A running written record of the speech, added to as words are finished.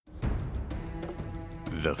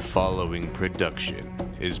The following production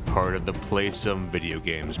is part of the Play Some Video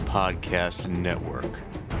Games podcast network.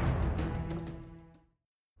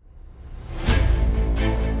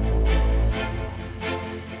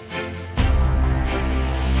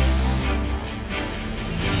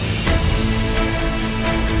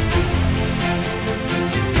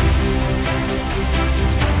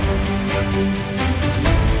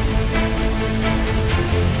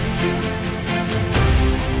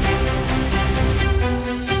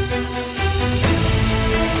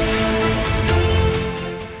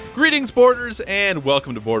 Greetings, boarders, and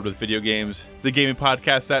welcome to Board with Video Games, the gaming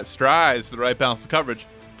podcast that strives for the right balance of coverage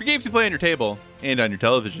for games you play on your table and on your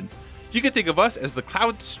television. You can think of us as the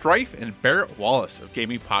Cloud Strife and Barrett Wallace of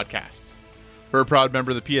gaming podcasts. We're a proud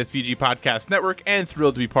member of the PSVG Podcast Network and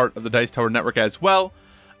thrilled to be part of the Dice Tower Network as well.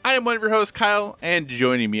 I am one of your hosts, Kyle, and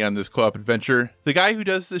joining me on this co-op adventure, the guy who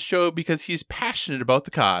does this show because he's passionate about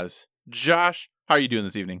the cause, Josh. How are you doing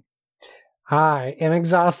this evening? I am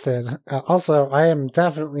exhausted. Also, I am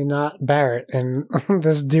definitely not Barrett in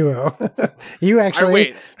this duo. You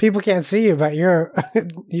actually, people can't see you, but you're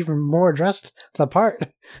even more dressed the part.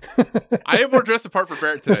 I am more dressed apart for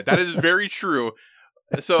Barrett tonight. That is very true.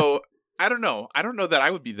 So, I don't know. I don't know that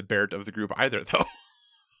I would be the Barrett of the group either, though.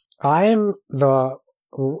 I am the,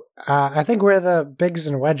 I think we're the Biggs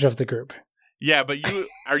and Wedge of the group. Yeah, but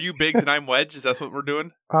are you Biggs and I'm Wedge? Is that what we're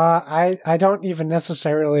doing? I don't even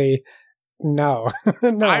necessarily... No.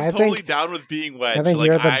 No, I'm totally down with being Wedge. I think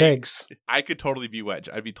you're the Biggs. I could totally be Wedge.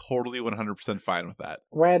 I'd be totally 100% fine with that.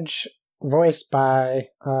 Wedge, voiced by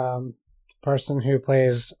the person who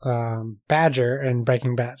plays Badger in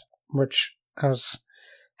Breaking Bad, which I was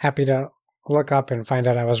happy to look up and find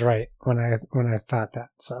out I was right when I thought that.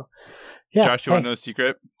 So, yeah. Josh, you want to know a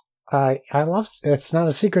secret? I love. It's not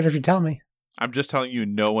a secret if you tell me. I'm just telling you,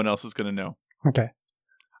 no one else is going to know. Okay.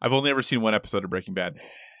 I've only ever seen one episode of Breaking Bad.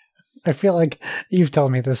 I feel like you've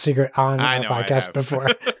told me the secret on our podcast before.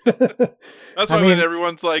 That's why when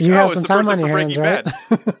everyone's like, you have it's some the time person on your from hands, Breaking right?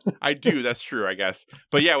 Bad. I do. That's true, I guess.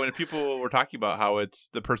 But yeah, when people were talking about how it's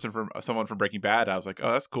the person from someone from Breaking Bad, I was like,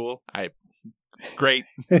 oh, that's cool. Great.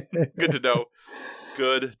 Good to know.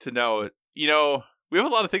 Good to know. You know, we have a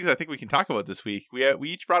lot of things I think we can talk about this week. We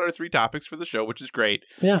each brought our 3 topics for the show, which is great.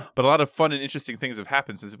 Yeah. But a lot of fun and interesting things have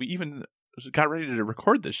happened since we even got ready to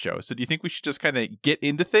record this show. So do you think we should just kind of get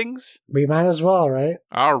into things? We might as well, right?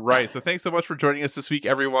 All right. So thanks so much for joining us this week,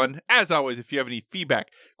 everyone. As always, if you have any feedback,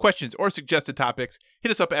 questions, or suggested topics,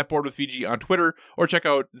 hit us up at Board with VG on Twitter or check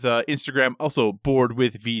out the Instagram, also Board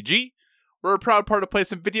with VG. We're a proud part of Play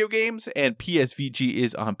Some Video Games, and PSVG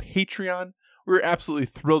is on Patreon. We're absolutely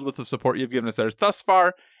thrilled with the support you've given us there thus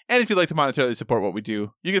far. And if you'd like to monetarily support what we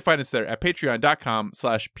do, you can find us there at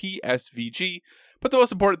patreon.com/PSVG. But the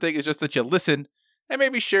most important thing is just that you listen and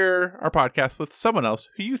maybe share our podcast with someone else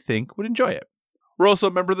who you think would enjoy it. We're also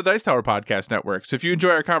a member of the Dice Tower Podcast Network, so if you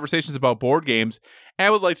enjoy our conversations about board games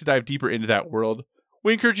and would like to dive deeper into that world,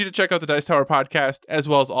 we encourage you to check out the Dice Tower Podcast as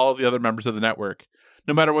well as all of the other members of the network.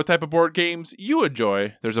 No matter what type of board games you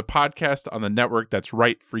enjoy, there's a podcast on the network that's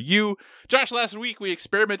right for you. Josh, last week we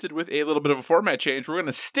experimented with a little bit of a format change. We're going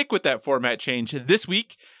to stick with that format change this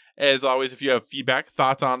week. As always, if you have feedback,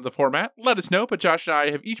 thoughts on the format, let us know. But Josh and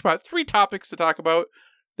I have each brought 3 topics to talk about.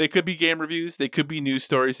 They could be game reviews, they could be news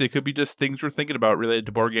stories, they could be just things we're thinking about related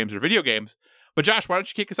to board games or video games. But Josh, why don't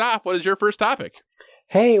you kick us off? What is your first topic?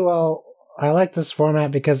 Hey, well, I like this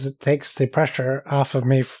format because it takes the pressure off of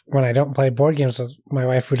me when I don't play board games with my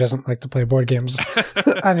wife, who doesn't like to play board games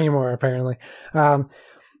anymore, apparently.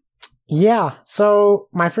 Yeah, so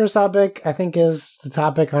my first topic, I think, is the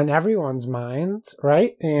topic on everyone's mind,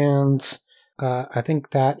 right? And I think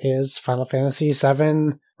that is Final Fantasy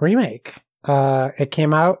VII Remake. It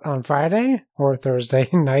came out on Friday or Thursday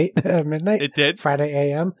night at midnight. It did.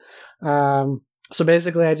 Friday a.m. So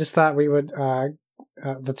basically, I just thought we would,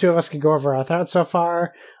 the two of us could go over our thoughts so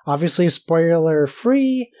far. Obviously,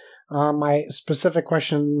 spoiler-free. My specific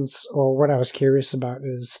questions, or what I was curious about,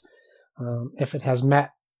 is if it has met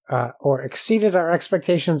or exceeded our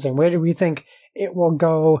expectations, and where do we think it will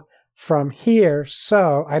go from here?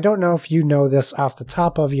 So, I don't know if you know this off the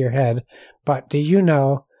top of your head, but do you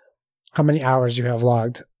know how many hours you have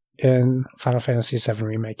logged in Final Fantasy VII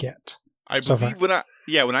Remake yet? I believe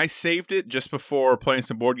when I saved it just before playing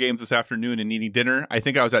some board games this afternoon and eating dinner, I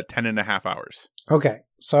think I was at 10.5 hours. Okay,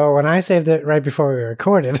 so when I saved it right before we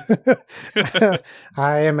recorded,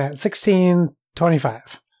 I am at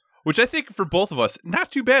 16:25. Which I think for both of us,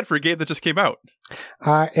 not too bad for a game that just came out.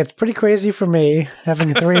 It's pretty crazy for me,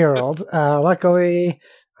 having a 3-year-old. Luckily,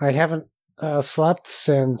 I haven't slept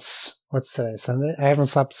since, what's today, Sunday? I haven't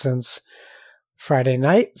slept since Friday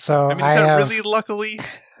night. So I mean, is that really luckily?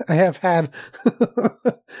 I have had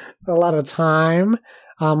a lot of time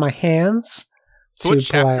on my hands. So what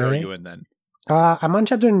chapter are you in then? I'm on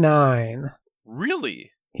chapter 9. Really?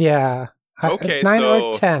 Yeah. Okay, 9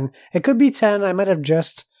 or 10. It could be 10. I might have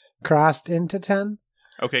just crossed into 10.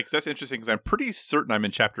 Okay, because that's interesting, because I'm pretty certain I'm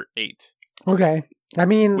in chapter 8. Okay. I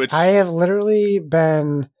mean, I have literally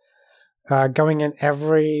been going in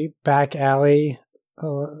every back alley,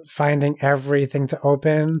 finding everything to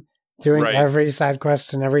open, doing every side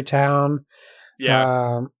quest in every town.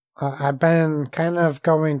 Yeah. I've been kind of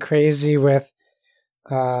going crazy with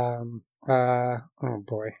oh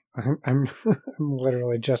boy, I'm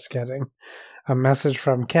literally just getting a message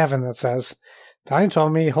from Kevin that says, Donnie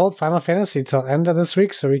told me hold Final Fantasy till end of this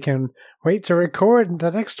week so we can wait to record the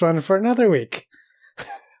next one for another week.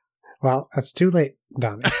 Well, that's too late,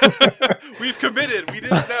 Donnie. We've committed. We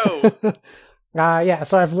didn't know. Yeah,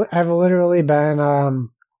 so I've literally been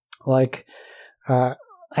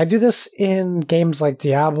I do this in games like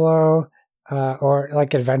Diablo or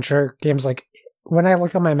like adventure games. Like when I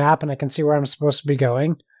look on my map and I can see where I'm supposed to be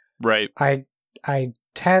going, right? I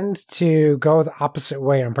tend to go the opposite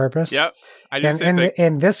way on purpose. Yep.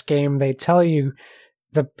 In this game, they tell you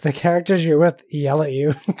the characters you're with yell at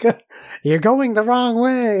you. You're going the wrong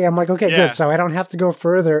way. I'm like, okay, good. So I don't have to go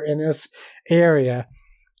further in this area.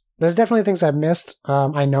 There's definitely things I've missed.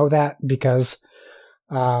 I know that because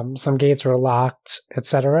some gates were locked,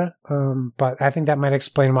 etc. But I think that might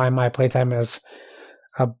explain why my playtime is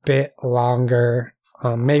a bit longer,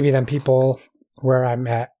 maybe than people where I'm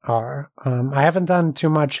at are. I haven't done too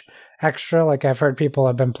much extra. Like I've heard people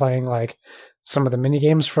have been playing like some of the mini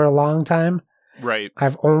games for a long time. Right.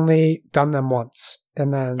 I've only done them once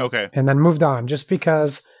and then moved on just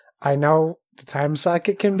because I know the time suck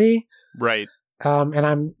it can be. Right. And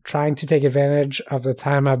I'm trying to take advantage of the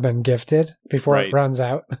time I've been gifted before it runs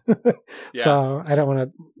out. So I don't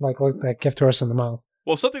want to look that gift horse in the mouth.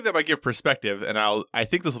 Well, something that might give perspective, and I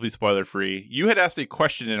think this will be spoiler free. You had asked a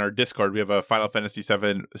question in our Discord. We have a Final Fantasy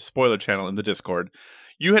VII spoiler channel in the Discord.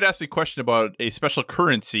 You had asked a question about a special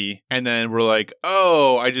currency, and then we're like,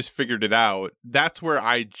 "Oh, I just figured it out." That's where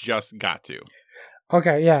I just got to.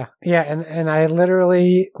 Okay, yeah, and I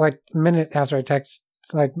literally minute after I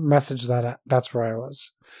messaged that, that's where I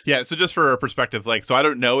was. Yeah, so just for perspective, so I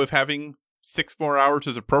don't know if having 6 more hours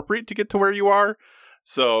is appropriate to get to where you are.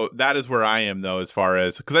 So that is where I am, though, as far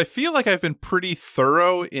as, because I feel like I've been pretty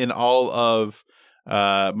thorough in all of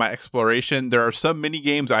my exploration. There are some mini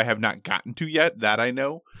games I have not gotten to yet, that I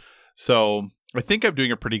know. So I think I'm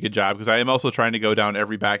doing a pretty good job, because I am also trying to go down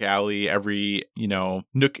every back alley, every,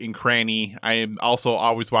 nook and cranny. I am also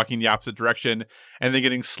always walking the opposite direction and then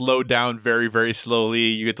getting slowed down very, very slowly.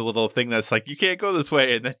 You get the little thing that's like, you can't go this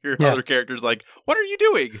way. And then your other character's like, what are you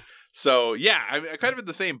doing? So, yeah, I'm kind of in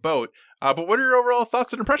the same boat. But what are your overall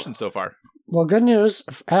thoughts and impressions so far? Well, good news.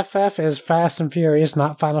 FF is Fast and Furious,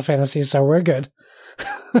 not Final Fantasy, so we're good.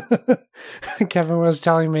 Kevin was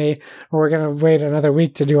telling me we're going to wait another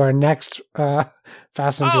week to do our next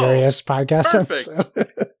Fast and Furious podcast episode.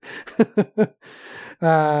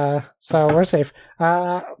 So we're safe.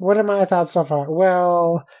 What are my thoughts so far?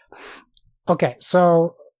 Well, okay,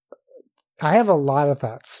 so I have a lot of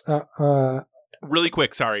thoughts. Really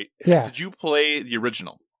quick, sorry. Yeah. Did you play the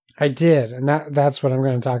original? I did, and that's what I'm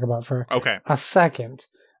going to talk about for a second.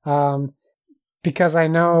 Because I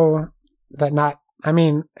know that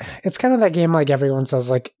it's kind of that game like everyone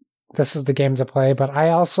says, this is the game to play, but I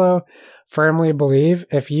also firmly believe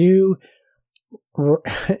if you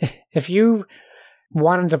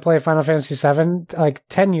wanted to play Final Fantasy VII,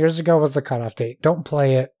 10 years ago was the cutoff date. Don't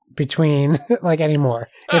play it between, anymore.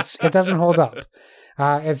 It doesn't hold up.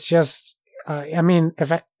 It's just...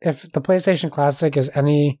 if the PlayStation Classic is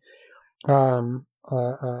any,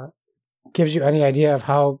 gives you any idea of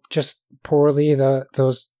how just poorly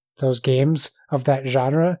those games of that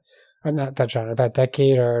genre, or not that genre, that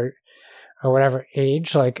decade or whatever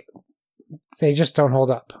age, they just don't hold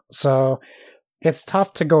up. So it's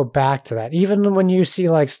tough to go back to that. Even when you see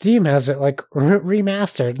Steam has it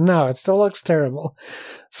remastered, no, it still looks terrible.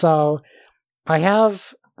 So I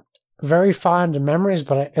have very fond memories,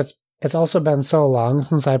 but it's also been so long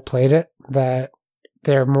since I played it that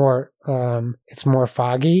they're more, it's more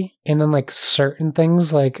foggy. And then certain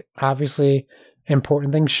things, obviously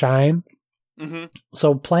important things shine. Mm-hmm.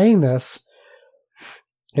 So playing this,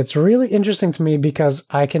 it's really interesting to me because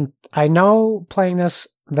I know playing this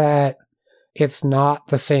that it's not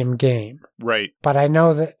the same game. Right. But I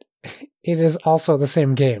know that it is also the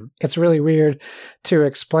same game. It's really weird to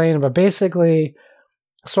explain, but basically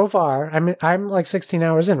so far, I mean, I'm like 16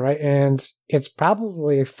 hours in, right? And it's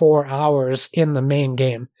probably 4 hours in the main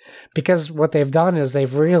game, because what they've done is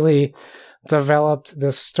they've really developed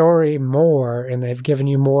the story more, and they've given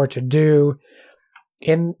you more to do.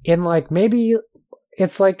 In like, maybe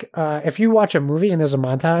it's like if you watch a movie and there's a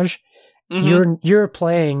montage, you're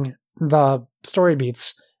playing the story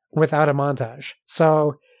beats without a montage.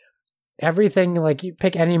 So everything, like, you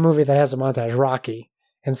pick any movie that has a montage, Rocky.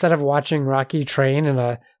 Instead of watching Rocky train in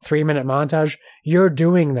a 3-minute montage, you're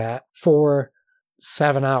doing that for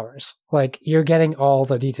 7 hours. Like, you're getting all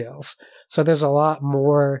the details. So there's a lot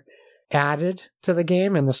more added to the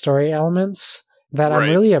game and the story elements that I'm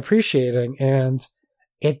really appreciating. And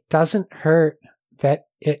it doesn't hurt that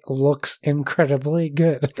it looks incredibly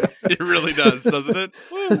good. It really does, doesn't it?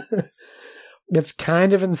 Woo. It's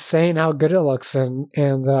kind of insane how good it looks, and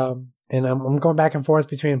I'm going back and forth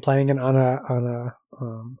between playing it on a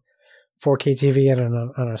 4K TV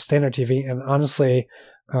and on a standard TV, and honestly,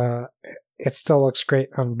 it still looks great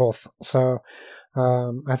on both. So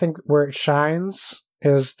I think where it shines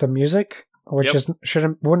is the music, which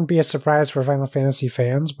wouldn't be a surprise for Final Fantasy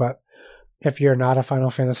fans, but if you're not a Final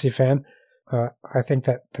Fantasy fan, I think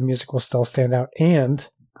that the music will still stand out. And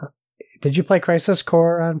did you play Crisis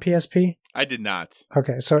Core on PSP? I did not.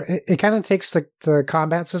 Okay, so it kind of takes the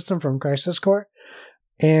combat system from Crisis Core,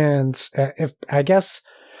 and if I guess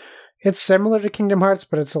it's similar to Kingdom Hearts,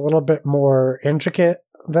 but it's a little bit more intricate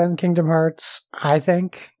than Kingdom Hearts, I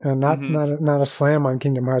think. Not a slam on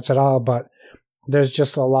Kingdom Hearts at all, but there's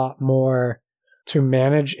just a lot more to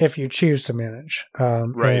manage if you choose to manage.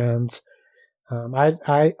 And I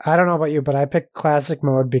don't know about you, but I picked classic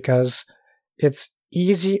mode because it's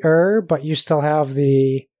easier, but you still have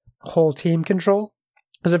the whole team control.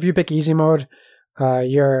 Because if you pick easy mode,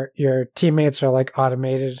 your teammates are like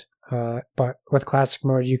automated, but with classic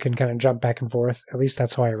mode you can kind of jump back and forth. At least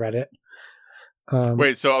that's how I read it.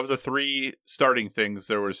 Wait, so of the 3 starting things,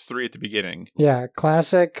 there was 3 at the beginning. Yeah,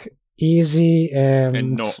 classic, easy,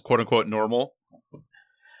 and quote unquote normal.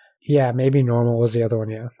 Yeah, maybe normal was the other one.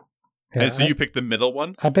 Yeah. And so you picked the middle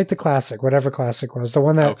one? I picked the classic, whatever classic was. The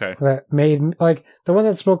one that made, like, the one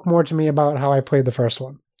that spoke more to me about how I played the first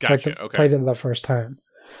one. Gotcha. Like played it the first time.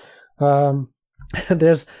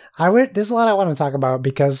 There's a lot I want to talk about,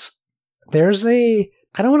 because there's I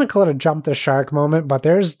don't want to call it a jump the shark moment, but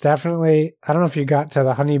there's definitely, I don't know if you got to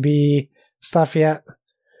the honeybee stuff yet.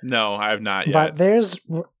 No, I have not yet. But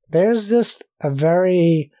there's just a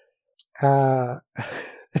very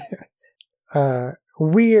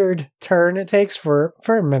weird turn it takes for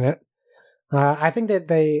a minute. I think that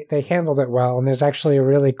they handled it well, and there's actually a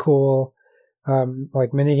really cool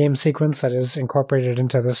like minigame sequence that is incorporated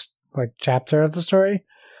into this like chapter of the story.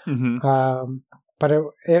 But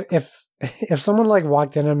if someone like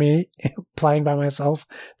walked in on me playing by myself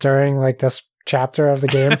during like this chapter of the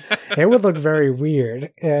game, it would look very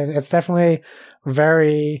weird, and it's definitely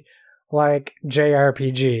very like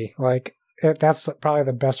JRPG. Like, that's probably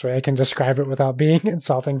the best way I can describe it without being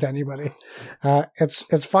insulting to anybody.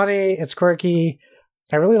 It's funny, it's quirky.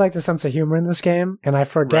 I really like the sense of humor in this game, and I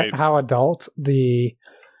forget how adult the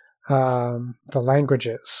language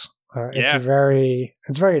is. It's very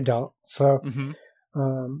adult. So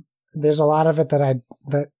there's a lot of it that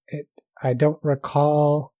I don't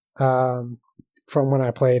recall from when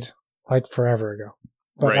I played like forever ago.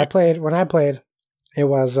 But when I played, it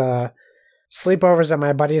was sleepovers at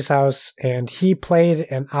my buddy's house, and he played,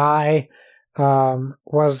 and I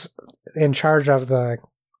was in charge of the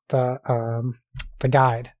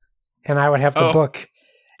guide, and I would have the book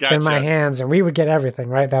in my hands, and we would get everything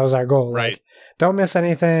right. That was our goal. Right. Like, don't miss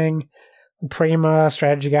anything. Prima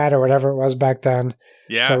strategy guide or whatever it was back then.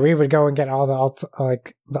 Yeah. So we would go and get all the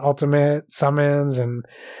ultimate summons and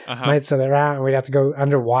Knights of the Round, and we'd have to go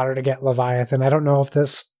underwater to get Leviathan. I don't know if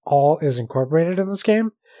this all is incorporated in this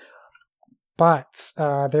game, but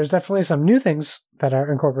there's definitely some new things that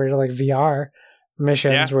are incorporated, like VR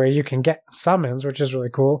missions where you can get summons, which is really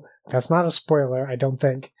cool. That's not a spoiler, I don't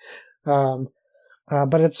think.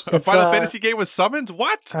 But it's a Final Fantasy game with summons.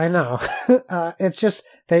 What? I know. It's just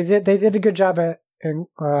they did a good job at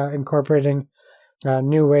incorporating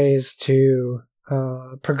new ways to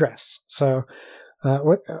progress. So,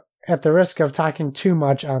 at the risk of talking too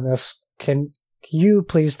much on this, can you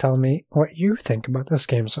please tell me what you think about this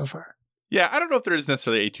game so far? Yeah, I don't know if there is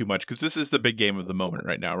necessarily too much, because this is the big game of the moment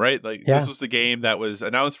right now, right? Like, this was the game that was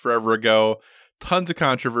announced forever ago. Tons of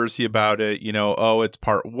controversy about it. You know, it's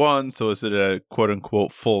part 1, so is it a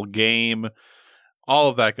quote-unquote full game? All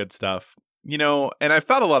of that good stuff. You know, and I've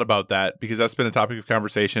thought a lot about that, because that's been a topic of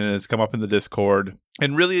conversation and has come up in the Discord.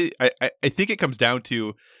 And really, I think it comes down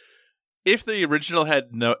to, if the original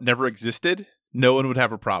had never existed, no one would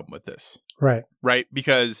have a problem with this. Right?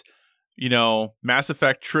 Because, Mass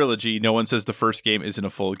Effect trilogy, no one says the first game isn't a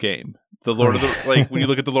full game. The Lord of the when you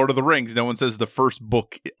look at the Lord of the Rings, no one says the first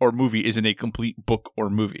book or movie isn't a complete book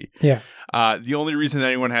or movie. Yeah. The only reason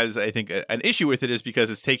anyone has, I think, an issue with it is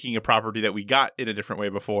because it's taking a property that we got in a different way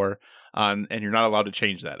before, and you're not allowed to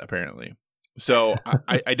change that, apparently. So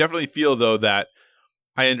I definitely feel, though, that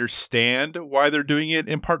I understand why they're doing it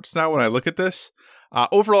in parts now when I look at this.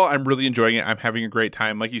 Overall, I'm really enjoying it. I'm having a great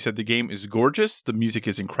time. Like you said, the game is gorgeous. The music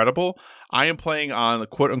is incredible. I am playing on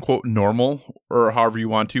quote-unquote normal, or however you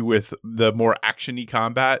want to, with the more action-y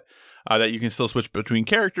combat, that you can still switch between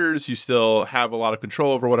characters. You still have a lot of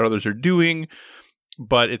control over what others are doing,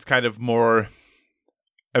 but it's kind of more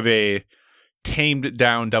of a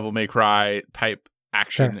tamed-down Devil May Cry type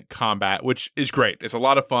action combat, which is great. It's a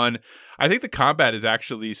lot of fun. I think the combat is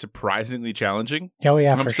actually surprisingly challenging. Oh,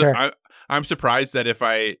 yeah, for sure. I'm surprised that if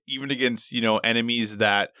I, even against, enemies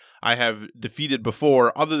that I have defeated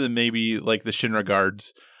before, other than maybe like the Shinra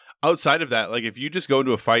guards, outside of that, like if you just go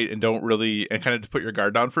into a fight and don't really, and kind of just put your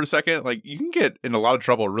guard down for a second, like you can get in a lot of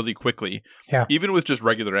trouble really quickly. Yeah. Even with just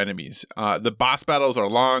regular enemies. The boss battles are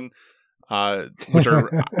long, which are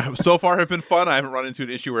so far have been fun. I haven't run into an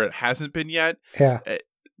issue where it hasn't been yet. Yeah.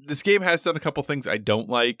 This game has done a couple things I don't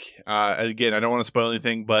like. Again, I don't want to spoil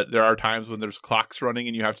anything, but there are times when there's clocks running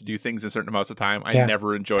and you have to do things in certain amounts of time. I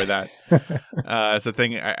never enjoy that. It's a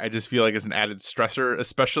thing I just feel like is an added stressor,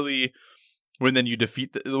 especially when then you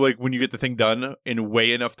defeat, when you get the thing done in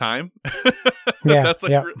way enough time. That's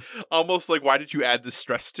almost like, why did you add this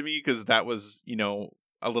stress to me? Because that was,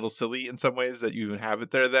 a little silly in some ways that you even have it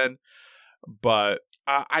there then. But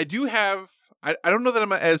I do have, I don't know that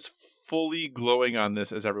I'm as fully glowing on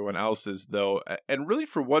this as everyone else is, though, and really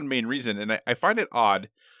for one main reason, and I find it odd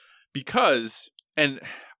because, and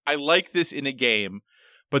I like this in a game,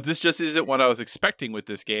 but this just isn't what I was expecting with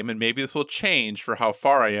this game, and maybe this will change for how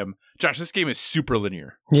far I am. Josh, this game is super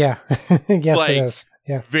linear. Yeah. Yes, it is.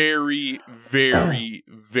 Yeah. Very, very,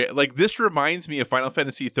 like this reminds me of Final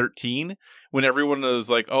Fantasy 13 when everyone was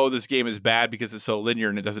like, oh, this game is bad because it's so linear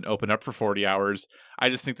and it doesn't open up for 40 hours. I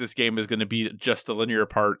just think this game is going to be just the linear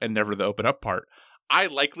part and never the open up part. I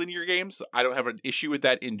like linear games. I don't have an issue with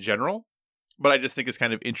that in general, but I just think it's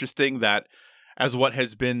kind of interesting that as what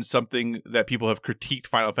has been something that people have critiqued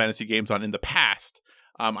Final Fantasy games on in the past,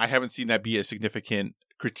 I haven't seen that be a significant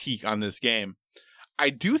critique on this game. I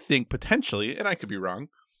do think potentially, and I could be wrong,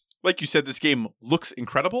 like you said, this game looks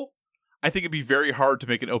incredible. I think it'd be very hard to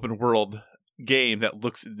make an open world game that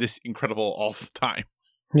looks this incredible all the time.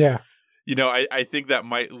 Yeah. I think that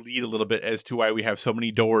might lead a little bit as to why we have so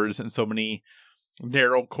many doors and so many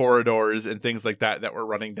narrow corridors and things like that we're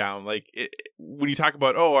running down. Like when you talk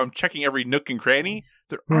about, oh, I'm checking every nook and cranny,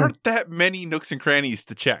 there aren't that many nooks and crannies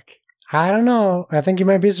to check. I don't know. I think you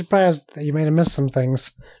might be surprised that you might have missed some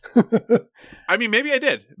things. I mean, maybe I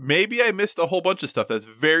did. Maybe I missed a whole bunch of stuff. That's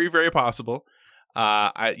very, very possible.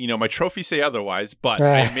 My trophies say otherwise, but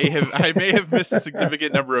I may have missed a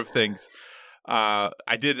significant number of things. I'm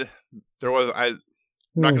not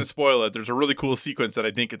going to spoil it. There's a really cool sequence that I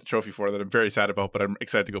didn't get the trophy for that I'm very sad about, but I'm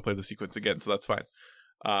excited to go play the sequence again, so that's fine.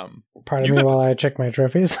 Pardon me while I check my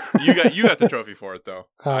trophies. you got the trophy for it though.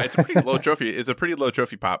 It's a pretty low trophy. It's a pretty low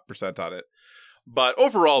trophy pop % on it. But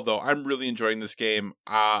overall, though, I'm really enjoying this game.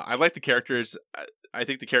 I like the characters. I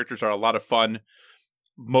think the characters are a lot of fun.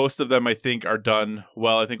 Most of them, I think, are done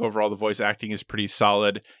well. I think overall the voice acting is pretty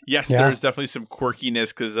solid. Yes, there's definitely some quirkiness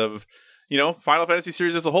because of, Final Fantasy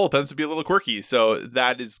series as a whole tends to be a little quirky. So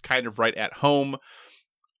that is kind of right at home.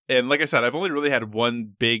 And like I said, I've only really had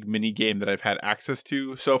one big mini game that I've had access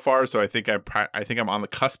to so far. So I think I'm on the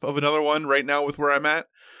cusp of another one right now with where I'm at.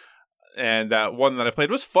 And that one that I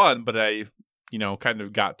played was fun, but I, kind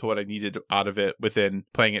of got to what I needed out of it within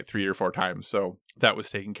playing it 3 or 4 times. So that was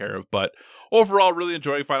taken care of. But overall, really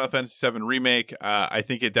enjoying Final Fantasy VII Remake. I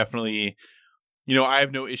think it definitely, I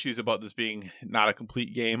have no issues about this being not a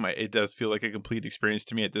complete game. It does feel like a complete experience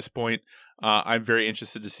to me at this point. I'm very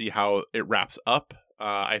interested to see how it wraps up.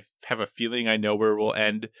 I have a feeling I know where we'll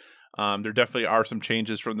end. There definitely are some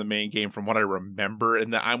changes from the main game from what I remember,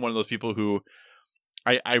 and that I'm one of those people who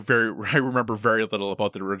I remember very little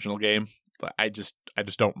about the original game. I just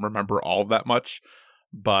don't remember all that much.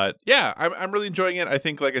 But yeah, I'm really enjoying it. I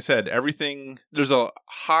think, like I said, there's a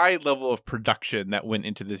high level of production that went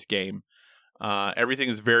into this game. Everything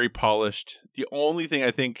is very polished. The only thing I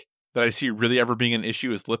think that I see really ever being an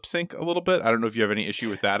issue is lip sync a little bit. I don't know if you have any issue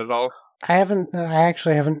with that at all. I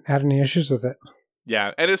actually haven't had any issues with it.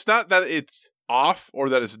 Yeah, and it's not that it's off or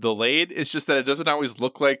that it's delayed. It's just that it doesn't always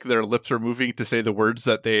look like their lips are moving to say the words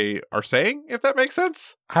that they are saying, if that makes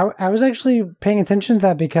sense. I was actually paying attention to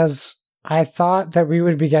that because I thought that we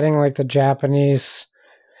would be getting like the Japanese,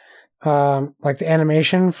 like the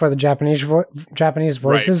animation for the Japanese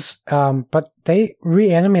voices, but they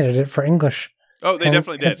reanimated it for English. Oh, they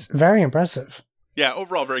definitely did. It's very impressive. Yeah,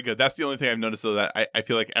 overall very good. That's the only thing I've noticed, though, that I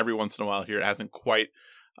feel like every once in a while here it hasn't quite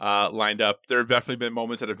lined up. There have definitely been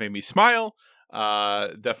moments that have made me smile.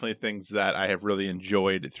 Definitely things that I have really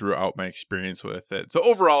enjoyed throughout my experience with it. So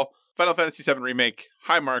overall, Final Fantasy VII Remake,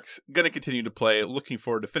 high marks, going to continue to play, looking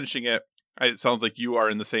forward to finishing it. It sounds like you are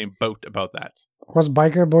in the same boat about that. Was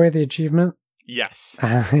Biker Boy the achievement? Yes.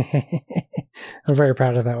 I'm very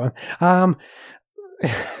proud of that one.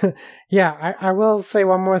 Yeah, I will say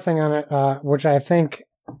one more thing on it, which I think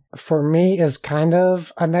for me is kind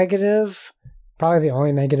of a negative, probably the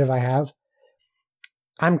only negative I have.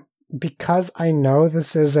 Because I know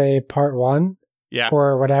this is a part 1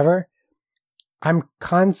 or whatever, I'm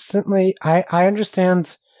constantly, I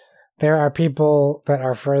understand there are people that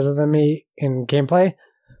are further than me in gameplay,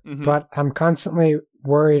 but I'm constantly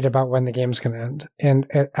worried about when the game's going to end. And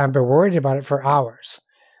I've been worried about it for hours.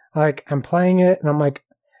 Like, I'm playing it and I'm like,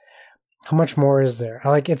 how much more is there?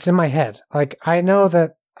 Like, it's in my head. Like, I know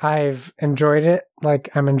that I've enjoyed it. Like,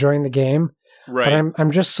 I'm enjoying the game. Right. But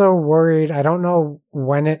I'm just so worried. I don't know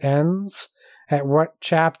when it ends, at what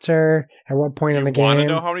chapter, at what point in the game. Do you want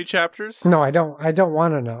to know how many chapters? No, I don't. I don't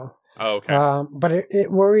want to know. Oh, okay. But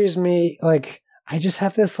it worries me. Like, I just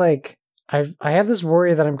have this, like, I have this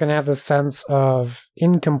worry that I'm going to have this sense of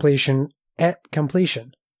incompletion at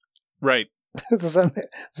completion. Right. Does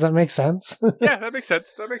that make sense? Yeah, that makes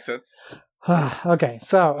sense. That makes sense. Okay,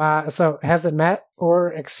 so has it met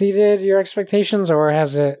or exceeded your expectations, or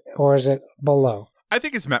is it below? I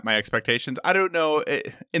think it's met my expectations. I don't know.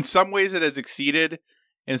 In some ways, it has exceeded.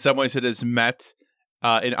 In some ways, it has met.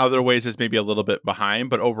 In other ways, it's maybe a little bit behind.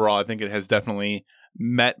 But overall, I think it has definitely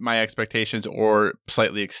met my expectations or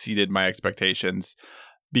slightly exceeded my expectations.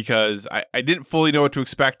 Because I didn't fully know what to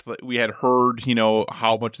expect. We had heard,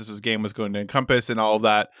 how much this game was going to encompass and all of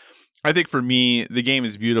that. I think for me, the game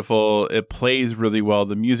is beautiful. It plays really well.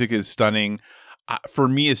 The music is stunning. For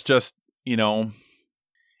me, it's just, the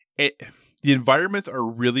environments are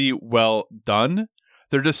really well done.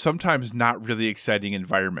 They're just sometimes not really exciting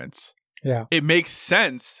environments. Yeah. It makes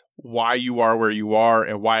sense why you are where you are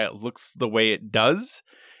and why it looks the way it does.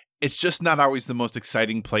 It's just not always the most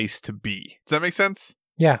exciting place to be. Does that make sense?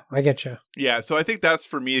 Yeah, I get you. Yeah, so I think that's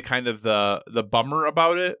for me kind of the bummer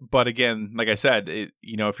about it. But again, like I said, if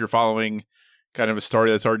you're following kind of a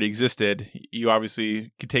story that's already existed, you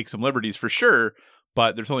obviously can take some liberties for sure.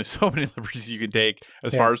 But there's only so many liberties you can take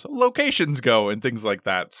as far as locations go and things like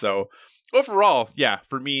that. So overall, yeah,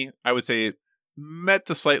 for me, I would say met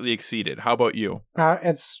to slightly exceeded. How about you?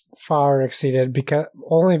 It's far exceeded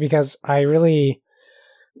because I really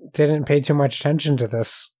didn't pay too much attention to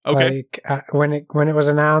this. Okay. Like when it was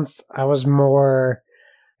announced, I was more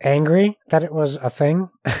angry that it was a thing,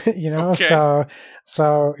 Okay.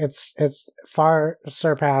 So it's far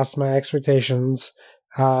surpassed my expectations.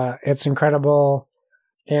 It's incredible.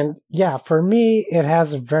 And yeah, for me, it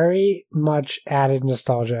has very much added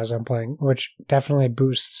nostalgia as I'm playing, which definitely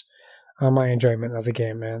boosts my enjoyment of the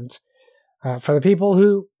game. And for the people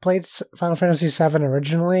who played Final Fantasy VII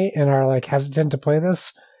originally and are like hesitant to play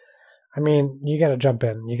this, I mean, you got to jump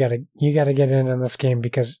in. You got to get in this game,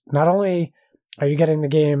 because not only are you getting the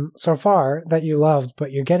game so far that you loved,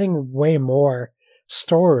 but you're getting way more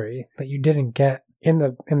story that you didn't get in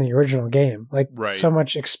the original game. Like so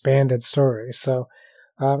much expanded story. So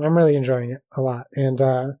I'm really enjoying it a lot. And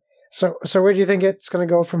so where do you think it's going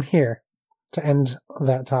to go from here? To end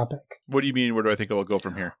that topic. What do you mean? Where do I think it will go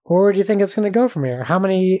from here? Where do you think it's going to go from here? How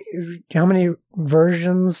many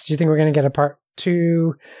versions do you think we're going to get? A part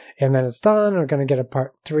 2 and then it's done? We're going to get a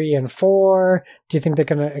part 3 and 4? Do you think they're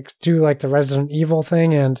going to do like the Resident Evil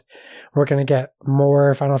thing and we're going to get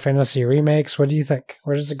more Final Fantasy remakes? What do you think?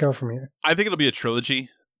 Where does it go from here? I think it'll be a trilogy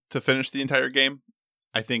to finish the entire game.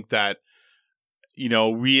 I think that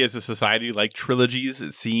we as a society like trilogies.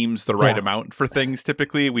 It seems the right amount for things.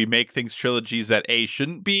 Typically, we make things trilogies that A,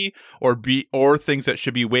 shouldn't be, or things that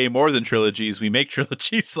should be way more than trilogies. We make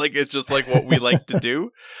trilogies. Like, it's just like what we like to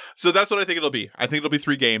do. So that's what I think it'll be. I think it'll be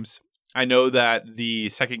 3 games. I know that the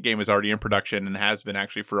second game is already in production and has been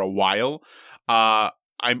actually for a while.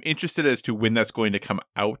 I'm interested as to when that's going to come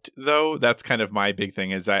out, though. That's kind of my big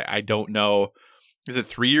thing is I don't know. Is it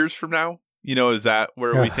 3 years from now? Is that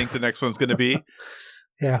where we think the next one's going to be?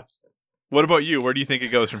 Yeah. What about you? Where do you think it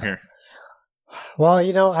goes from here? Well,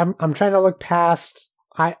 I'm trying to look past.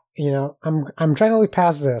 I'm trying to look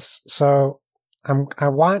past this. So I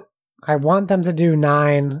want them to do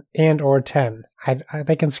 9 and or 10.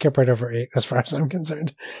 They can skip right over 8 as far as I'm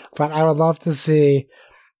concerned. But I would love to see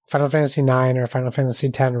Final Fantasy 9 or Final Fantasy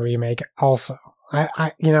 10 remake also.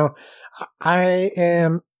 I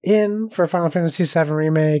am in for Final Fantasy 7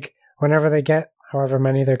 remake whenever they get however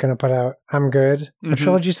many they're going to put out. I'm good. The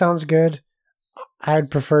trilogy sounds good.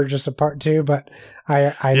 I'd prefer just a part 2, but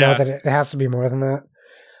I know that it has to be more than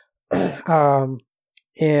that.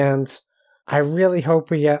 And I really hope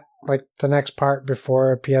we get like the next part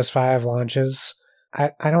before PS5 launches.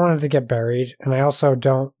 I don't want it to get buried, and I also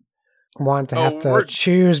don't want to have to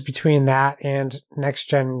choose between that and next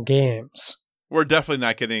gen games. We're definitely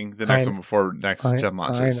not getting the next one before next gen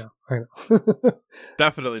launches. I know.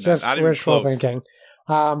 Definitely not. Just not even wishful close. thinking.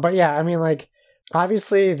 But yeah, I mean, like,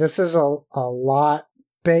 obviously this is a lot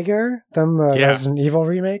bigger than the Resident Evil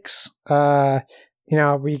remakes. You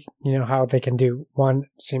know how they can do one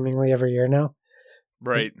seemingly every year now.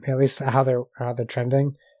 Right. At least how they're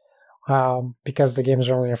trending. Because the games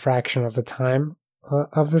are only a fraction of the time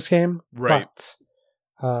of this game. Right.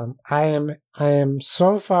 But I am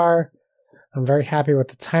so far, I'm very happy with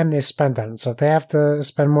the time they spent on it. So if they have to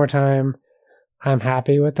spend more time, I'm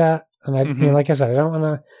happy with that. And like I said,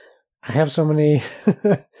 I have so many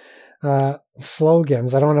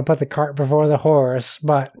slogans. I don't want to put the cart before the horse,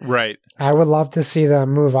 but right. I would love to see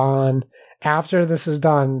them move on after this is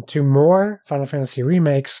done to more Final Fantasy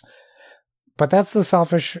remakes. But that's the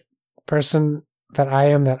selfish person that I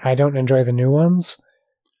am, that I don't enjoy the new ones.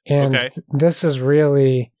 And this is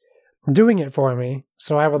really doing it for me.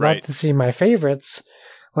 So I would love to see my favorites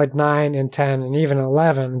like 9 and 10 and even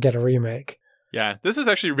 11 get a remake. Yeah, this has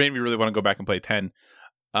actually made me really want to go back and play 10.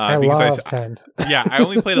 I love 10. Yeah, I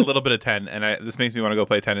only played a little bit of 10, and this makes me want to go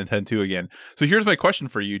play 10 and 10 2 again. So here's my question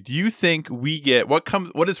for you. Do you think we get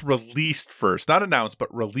what is released first? Not announced, but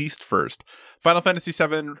released first. Final Fantasy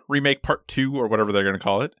 7 Remake Part 2, or whatever they're going to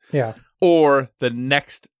call it. Yeah. Or the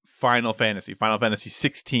next Final Fantasy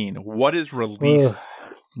 16. What is released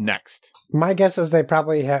next? My guess is they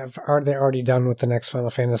probably are they already done with the next Final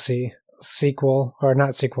Fantasy sequel, or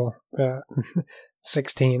not sequel,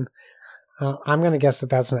 16. I'm going to guess that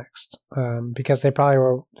that's next, because they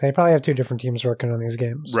probably have 2 different teams working on these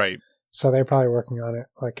games. Right. So they're probably working on it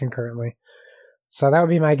like concurrently. So that would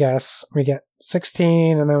be my guess. We get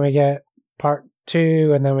 16, and then we get part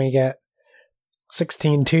 2, and then we get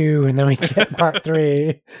 16-2, and then we get part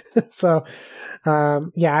 3. So,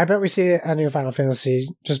 I bet we see a new Final Fantasy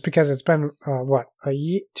just because it's been,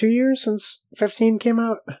 2 years since 15 came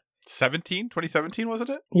out? 2017,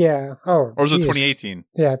 wasn't it? Yeah. Oh, or was it 2018?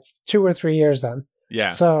 Yeah, it's 2 or 3 years then. Yeah.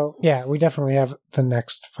 So, yeah, we definitely have the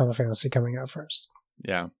next Final Fantasy coming out first.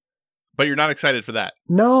 Yeah. But you're not excited for that?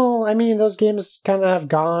 No, I mean, those games kind of have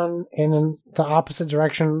gone in the opposite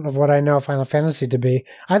direction of what I know Final Fantasy to be.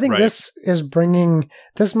 I think this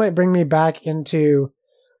might bring me back into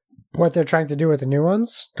what they're trying to do with the new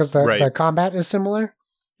ones, because the combat is similar.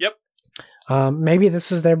 Yep. Maybe this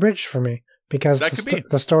is their bridge for me. Because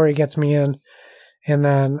the story gets me in, and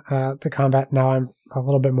then the combat now I'm a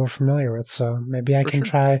little bit more familiar with, so maybe I can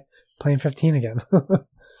try playing 15 again.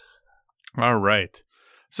 All right.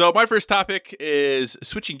 So my first topic is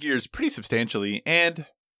switching gears pretty substantially, and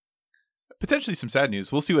potentially some sad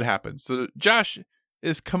news. We'll see what happens. So, Josh,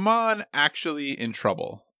 is CMON actually in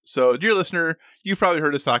trouble? So, dear listener, you've probably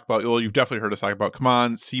heard us talk about, you've definitely heard us talk about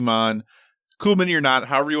CMON, CMON, Cool Mini or not,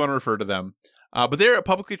 however you want to refer to them. But they're a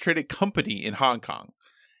publicly traded company in Hong Kong.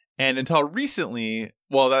 And until recently,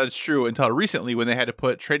 that is true, until recently when they had to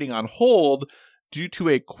put trading on hold due to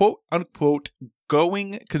a quote-unquote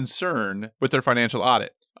going concern with their financial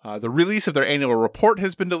audit. The release of their annual report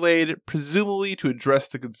has been delayed, presumably to address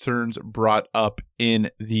the concerns brought up in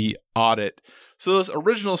the audit. So this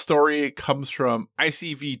original story comes from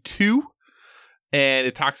ICV2. And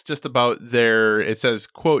it talks just about it says,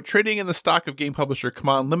 quote, trading in the stock of game publisher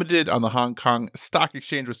CMON Limited on the Hong Kong Stock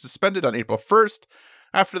Exchange was suspended on April 1st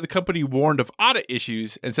after the company warned of audit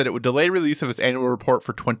issues and said it would delay release of its annual report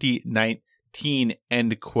for 2019,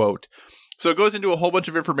 end quote. So it goes into a whole bunch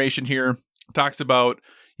of information here. It talks about,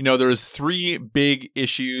 there's 3 big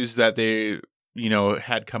issues that they,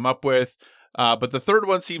 had come up with. But the third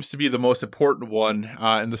one seems to be the most important one.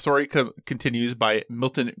 And the story continues by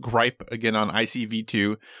Milton Gripe, again on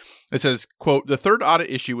ICV2. It says, quote, the third audit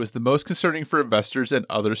issue was the most concerning for investors and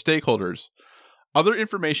other stakeholders. Other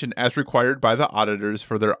information as required by the auditors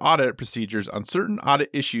for their audit procedures on certain audit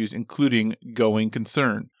issues, including going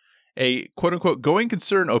concern. A quote-unquote going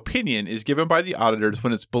concern opinion is given by the auditors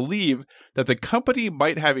when it's believed that the company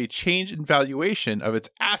might have a change in valuation of its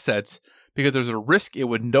assets because there's a risk it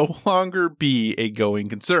would no longer be a going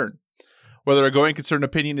concern. Whether a going concern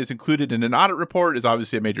opinion is included in an audit report is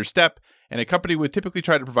obviously a major step, and a company would typically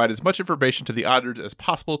try to provide as much information to the auditors as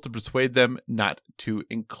possible to persuade them not to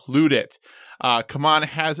include it. CMON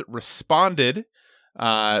has responded,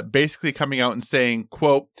 basically coming out and saying,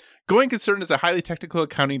 quote, "Going concern is a highly technical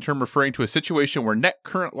accounting term referring to a situation where net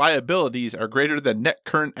current liabilities are greater than net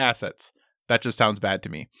current assets." That just sounds bad to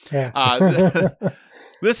me. Yeah.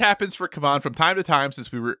 This happens for CMON from time to time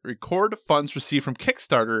since we record funds received from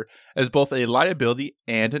Kickstarter as both a liability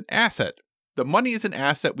and an asset. The money is an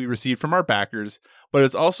asset we receive from our backers, but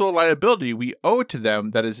it's also a liability we owe to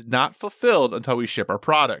them that is not fulfilled until we ship our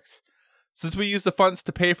products. Since we use the funds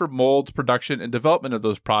to pay for molds, production, and development of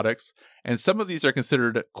those products, and some of these are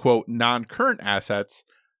considered, quote, non-current assets,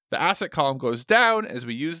 the asset column goes down as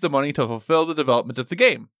we use the money to fulfill the development of the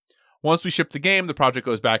game. Once we ship the game, the project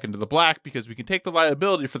goes back into the black because we can take the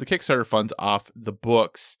liability for the Kickstarter funds off the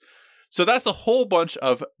books. So that's a whole bunch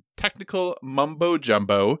of technical mumbo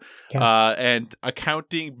jumbo and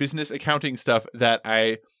business accounting stuff that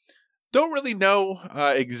I don't really know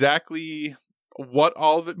exactly what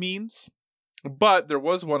all of it means. But there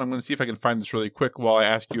was one, I'm going to see if I can find this really quick while I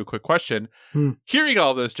ask you a quick question. Hearing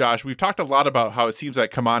all this, Josh, we've talked a lot about how it seems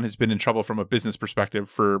like CMON has been in trouble from a business perspective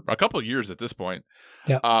for a couple of years at this point.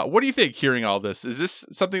 Yeah. What do you think, hearing all this? Is this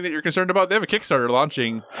something that you're concerned about? They have a Kickstarter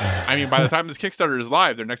launching. I mean, by the time this Kickstarter is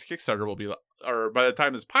live, their next Kickstarter will be, or by the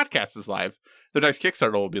time this podcast is live, their next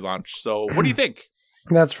Kickstarter will be launched. So what do you think?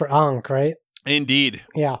 That's for Ankh, right? Indeed.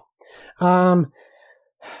 Yeah.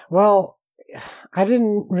 Well, I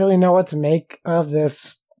didn't really know what to make of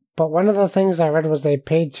this, but one of the things I read was they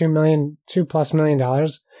paid $2+ million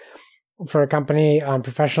for a company on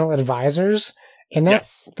professional advisors, and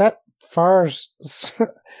that far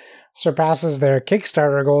surpasses their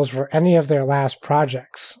Kickstarter goals for any of their last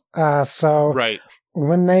projects. So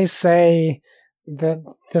when they say that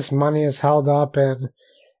this money is held up in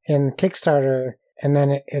Kickstarter, and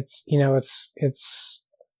then it's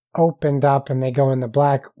opened up and they go in the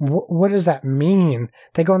black. What does that mean?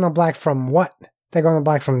 They go in the black from what? They go in the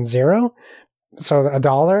black from zero? So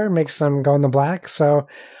 $1 makes them go in the black. So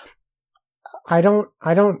I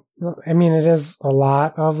mean, it is a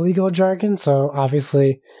lot of legal jargon. So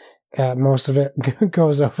obviously most of it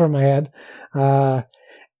goes over my head. The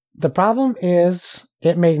problem is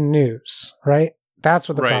it made news, right? That's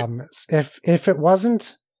what the problem is. If it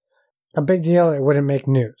wasn't a big deal, it wouldn't make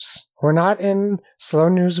news. We're not in slow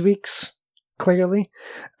news weeks, clearly.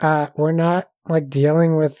 We're not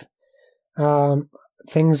dealing with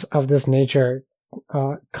things of this nature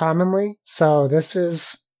commonly. So this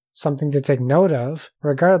is something to take note of,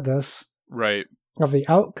 regardless of the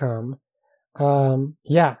outcome. And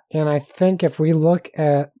I think if we look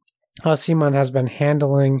at how CMON has been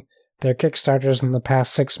handling their Kickstarters in the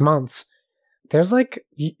past 6 months, there's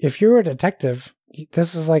if you're a detective,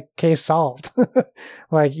 this is case solved.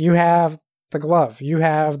 You have the glove, you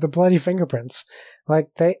have the bloody fingerprints.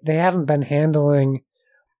 They haven't been handling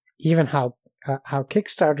even how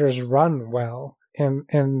Kickstarters run well,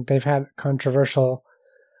 and they've had controversial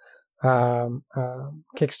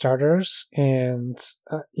Kickstarters, and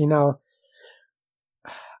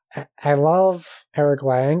I love Eric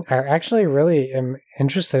Lang. I actually really am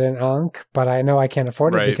interested in Ankh, but I know I can't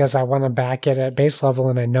afford it because I want to back it at base level,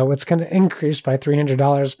 and I know it's going to increase by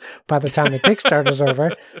 $300 by the time the Kickstarter's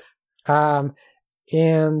over.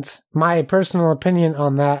 And my personal opinion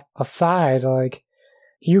on that aside,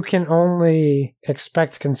 you can only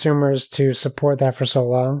expect consumers to support that for so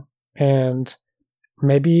long, and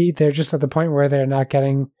maybe they're just at the point where they're not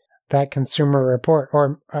getting that consumer report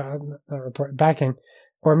or backing.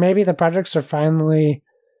 Or maybe the projects are finally,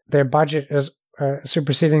 their budget is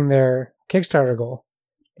superseding their Kickstarter goal.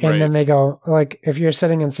 And then they go, if you're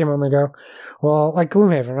sitting in CMON, they go, well,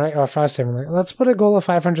 Gloomhaven, right? Or Frosthaven, let's put a goal of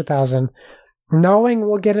 500,000, knowing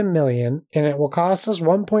we'll get $1 million, and it will cost us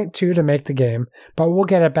 1.2 to make the game, but we'll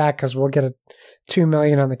get it back because we'll get a $2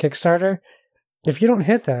 million on the Kickstarter. If you don't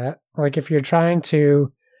hit that, if you're trying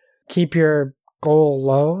to keep your goal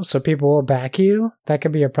low so people will back you, that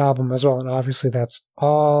could be a problem as well. And obviously that's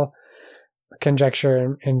all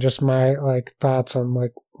conjecture and just my thoughts on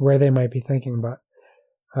where they might be thinking. But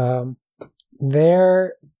the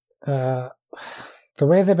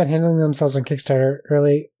way they've been handling themselves on Kickstarter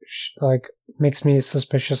really makes me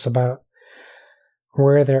suspicious about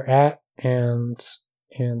where they're at, and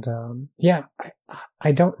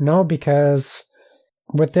I don't know, because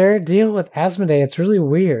with their deal with Asmodee, it's really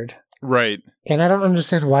weird. Right. And I don't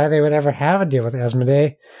understand why they would ever have a deal with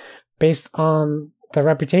Asmodee based on the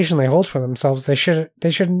reputation they hold for themselves, they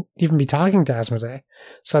shouldn't even be talking to Asmodee.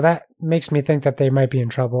 So that makes me think that they might be in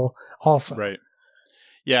trouble also. Right.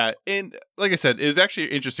 Yeah, and like I said, it was actually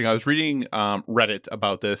interesting. I was reading Reddit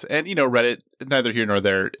about this, and Reddit, neither here nor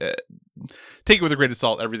there. Take it with a grain of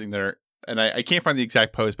salt, everything there. And I can't find the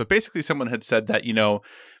exact post, but basically someone had said that, in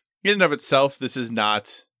and of itself, this is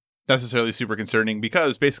not necessarily super concerning,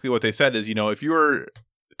 because basically what they said is, if you're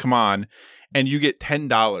CMON and you get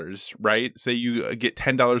 $10, right? Say you get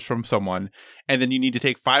 $10 from someone, and then you need to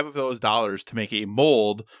take $5 of those dollars to make a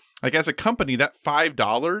mold. Like, as a company, that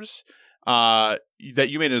 $5 that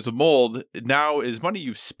you made as a mold now is money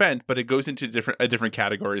you've spent, but it goes into a different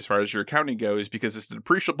category as far as your accounting goes, because it's a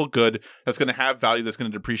depreciable good that's going to have value, that's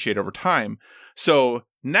going to depreciate over time. So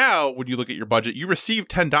now when you look at your budget, you receive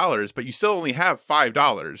 $10, but you still only have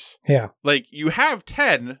 $5. Yeah. Like, you have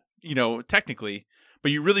 10, technically,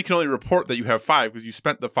 but you really can only report that you have 5 because you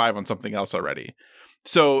spent the 5 on something else already.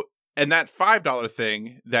 So, and that $5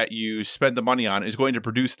 thing that you spend the money on is going to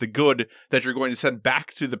produce the good that you're going to send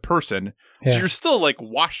back to the person. Yeah. So you're still like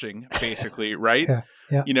washing, basically, right?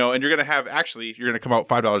 Yeah. And you're going to have, you're going to come out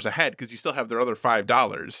 $5 ahead because you still have their other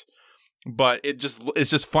 $5. But it's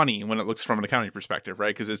just funny when it looks from an accounting perspective,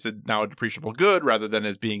 right? Because it's now a depreciable good rather than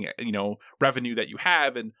as being, revenue that you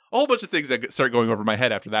have, and a whole bunch of things that start going over my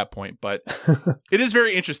head after that point. But it is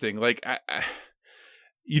very interesting. Like,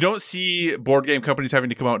 you don't see board game companies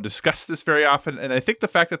having to come out and discuss this very often. And I think the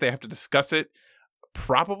fact that they have to discuss it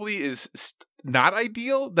probably is not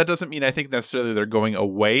ideal. That doesn't mean I think necessarily they're going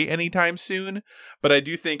away anytime soon, but I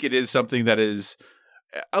do think it is something that is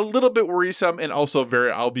a little bit worrisome, and also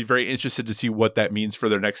I'll be very interested to see what that means for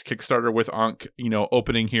their next Kickstarter with Ankh,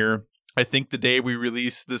 opening here. I think the day we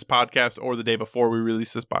release this podcast, or the day before we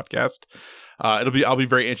release this podcast, I'll be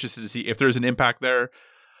very interested to see if there's an impact there.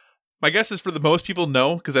 My guess is for the most people,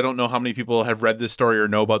 no, because I don't know how many people have read this story or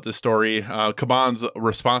know about this story. CMON's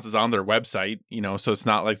response is on their website, so it's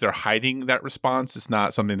not like they're hiding that response. It's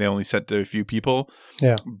not something they only sent to a few people.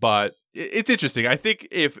 Yeah. But it's interesting. I think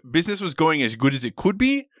if business was going as good as it could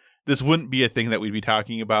be, this wouldn't be a thing that we'd be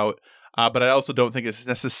talking about. But I also don't think it's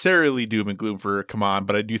necessarily doom and gloom for CMON,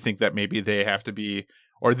 but I do think that maybe they have to be,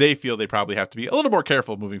 or they feel they probably have to be a little more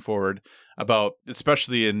careful moving forward about,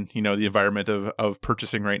 especially in, the environment of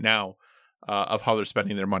purchasing right now, of how they're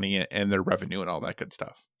spending their money and their revenue and all that good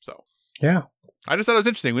stuff. So, yeah, I just thought it was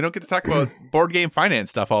interesting. We don't get to talk about board game finance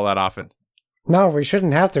stuff all that often. No, we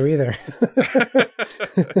shouldn't have to either.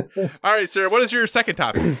 All right, sir, what is your second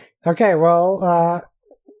topic? Okay, well,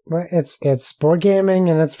 it's board gaming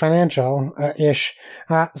and it's financial ish.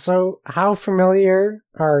 So how familiar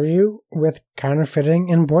are you with counterfeiting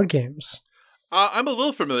in board games? I'm a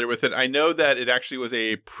little familiar with it. I know that it actually was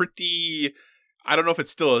a pretty, I don't know if it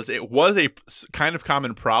still is, it was a kind of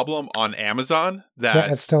common problem on Amazon.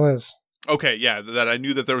 Yeah, it still is. Okay, yeah, that I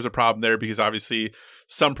knew that there was a problem there, because obviously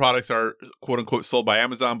some products are quote unquote sold by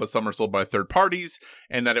Amazon, but some are sold by third parties,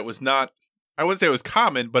 and that it was not, I wouldn't say it was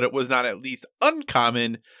common, but it was not at least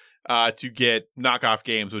uncommon to get knockoff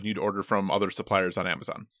games when you'd order from other suppliers on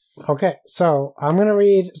Amazon. Okay, so I'm going to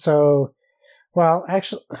read,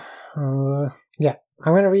 I'm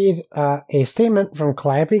going to read a statement from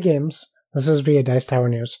Calliope Games. This is via Dice Tower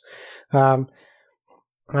News. I'll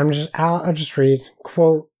just read,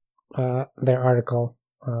 quote, their article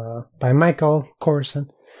by Michael Corson.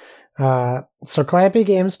 So Calliope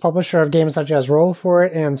Games, publisher of games such as Roll For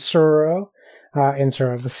It and Suro, in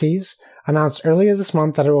Suro of the Seas, announced earlier this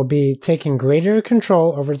month that it will be taking greater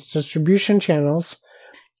control over its distribution channels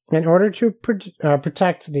in order to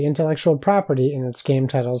protect the intellectual property in its game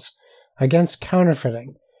titles against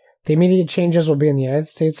counterfeiting. The immediate changes will be in the United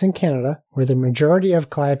States and Canada, where the majority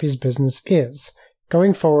of Calliope's business is.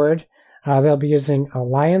 Going forward, they'll be using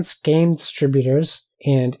Alliance Game Distributors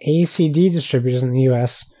and ACD Distributors in the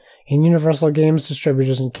US and Universal Games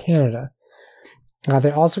Distributors in Canada.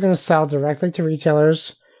 They're also going to sell directly to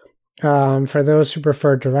retailers for those who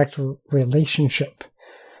prefer direct relationship.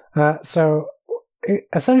 So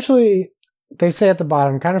essentially, they say at the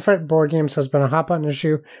bottom, counterfeit board games has been a hot button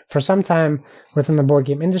issue for some time within the board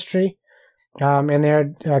game industry.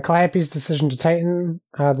 And Calliope's decision to tighten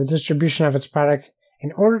the distribution of its product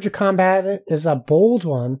in order to combat it is a bold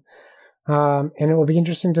one. And it will be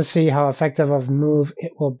interesting to see how effective of a move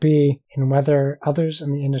it will be and whether others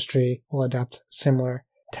in the industry will adopt similar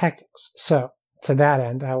tactics. So, to that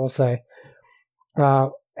end, I will say,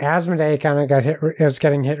 Asmodee kind of is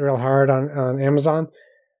getting hit real hard on Amazon.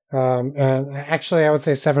 And actually, I would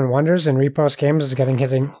say Seven Wonders and Repos Games is getting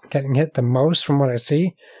hit the most from what I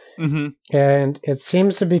see. Mm-hmm. And it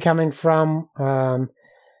seems to be coming from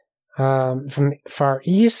From the Far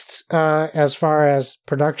East, as far as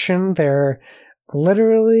production, they're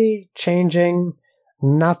literally changing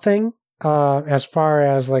nothing as far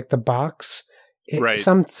as like the box. Right.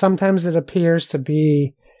 Sometimes it appears to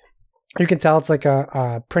be, you can tell it's like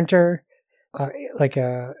a printer, like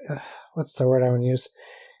what's the word I want to use?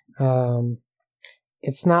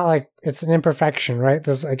 It's not like, it's an imperfection, right?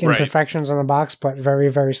 There's like imperfections on the box, but very,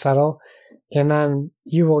 very subtle. And then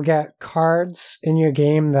you will get cards in your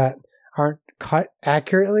game that aren't cut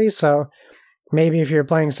accurately. So maybe if you're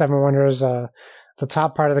playing Seven Wonders, the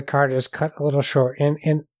top part of the card is cut a little short.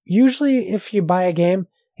 And usually if you buy a game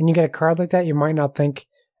and you get a card like that, you might not think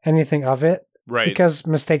anything of it. Right. Because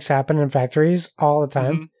mistakes happen in factories all the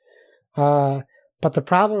time. Mm-hmm. But the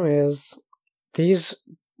problem is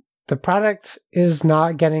the product is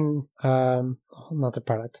not getting, not the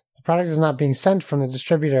product. The product is not being sent from the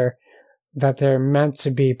distributor that they're meant to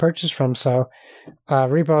be purchased from. So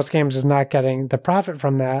Repos Games is not getting the profit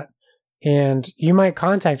from that. And you might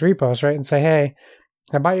contact Repos, right, and say, hey,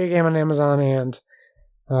 I bought your game on Amazon and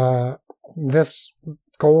this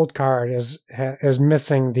gold card is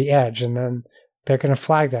missing the edge. And then they're going to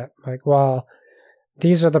flag that. Like, well,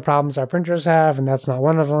 these are the problems our printers have, and that's not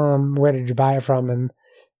one of them. Where did you buy it from?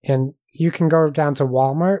 And you can go down to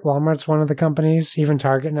Walmart. Walmart's one of the companies, even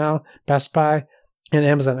Target now, Best Buy, and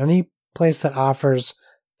Amazon. Any place that offers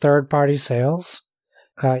third-party sales,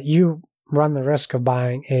 you run the risk of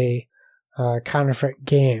buying a counterfeit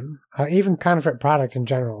game, even counterfeit product in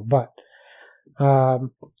general. But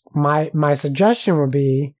my suggestion would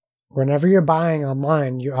be, whenever you're buying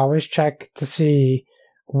online, you always check to see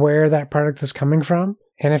where that product is coming from.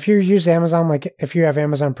 And if you use Amazon, like if you have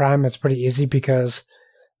Amazon Prime, it's pretty easy because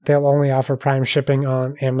they'll only offer Prime shipping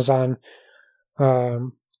on Amazon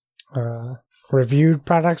reviewed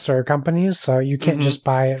products or companies, so you can't just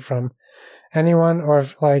buy it from anyone. Or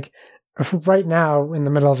if, like right now in the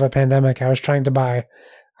middle of a pandemic, I was trying to buy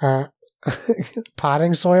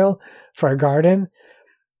potting soil for a garden,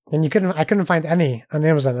 and I couldn't find any on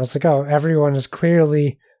Amazon. I was like, oh, everyone is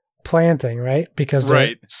clearly planting, right? Because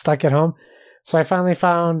they're stuck at home. So I finally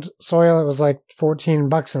found soil. It was like $14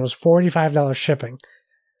 and it was $45 shipping.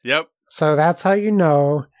 Yep. So that's how you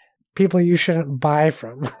know people you shouldn't buy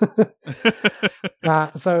from.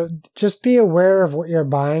 So just be aware of what you're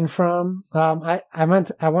buying from. I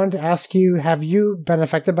wanted to ask you, have you been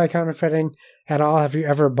affected by counterfeiting at all? Have you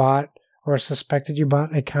ever bought or suspected you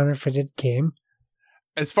bought a counterfeited game?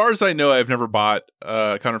 As far as I know, I've never bought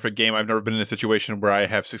a counterfeit game. I've never been in a situation where I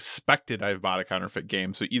have suspected I've bought a counterfeit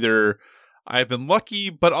game. So either I've been lucky,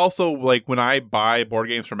 but also like when I buy board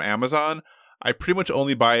games from Amazon, I pretty much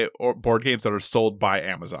only buy board games that are sold by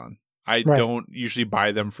Amazon. I don't usually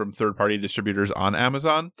buy them from third-party distributors on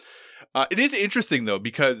Amazon. It is interesting, though,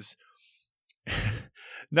 because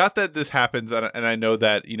not that this happens, and I know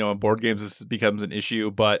that, in board games this becomes an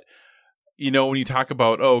issue, but, when you talk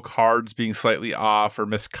about, cards being slightly off or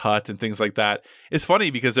miscut and things like that, it's funny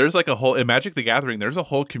because there's like in Magic the Gathering, there's a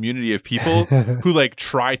whole community of people who like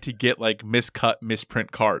try to get like miscut,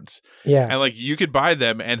 misprint cards. Yeah. And like you could buy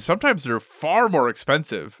them, and sometimes they're far more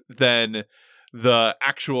expensive than the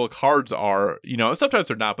actual cards are, sometimes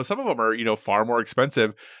they're not, but some of them are, far more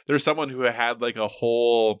expensive. There's someone who had like a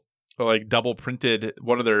whole, like double printed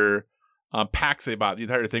one of their packs they bought. The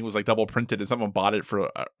entire thing was like double printed, and someone bought it for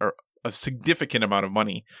a significant amount of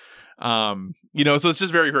money. So it's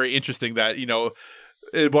just very, very interesting that,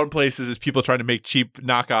 in one place is people trying to make cheap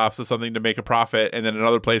knockoffs of something to make a profit, and then in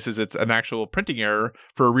other places it's an actual printing error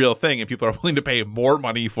for a real thing, and people are willing to pay more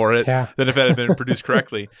money for it than if it had been produced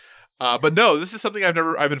correctly. But no, this is something I've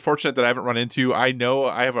been fortunate that I haven't run into. I know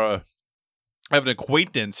I have an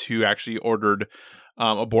acquaintance who actually ordered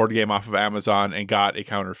a board game off of Amazon and got a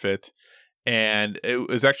counterfeit. And it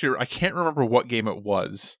was actually, I can't remember what game it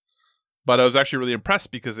was, but I was actually really impressed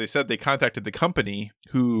because they said they contacted the company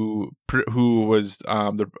who was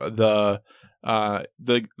the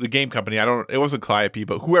game company. It wasn't Calliope,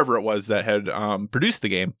 but whoever it was that had produced the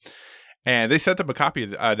game. And they sent them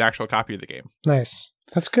an actual copy of the game. Nice.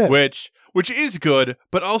 That's good. Which is good,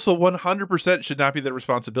 but also 100% should not be their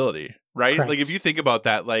responsibility, right? Correct. Like if you think about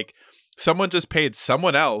that, like someone just paid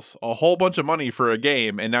someone else a whole bunch of money for a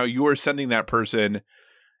game, and now you are sending that person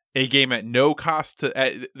a game at no cost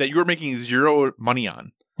that you are making zero money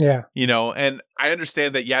on. Yeah. And I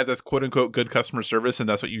understand that, yeah, that's quote unquote good customer service, and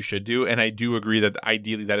that's what you should do. And I do agree that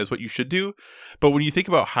ideally that is what you should do. But when you think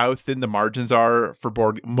about how thin the margins are for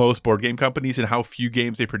most board game companies and how few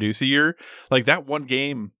games they produce a year, like that one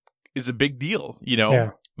game is a big deal,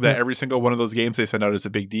 that every single one of those games they send out is a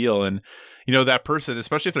big deal. And, that person,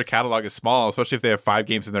 especially if their catalog is small, especially if they have 5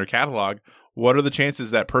 games in their catalog, what are the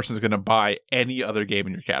chances that person's going to buy any other game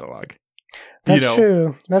in your catalog? That's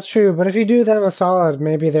true. That's true. But if you do them a solid,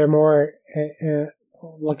 maybe they're more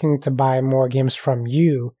looking to buy more games from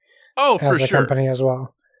you as a company as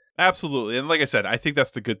well. Absolutely. And like I said, I think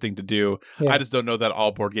that's the good thing to do. Yeah. I just don't know that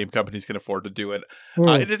all board game companies can afford to do it.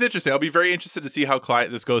 It is interesting. I'll be very interested to see how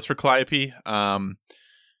this goes for Calliope.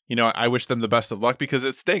 I wish them the best of luck because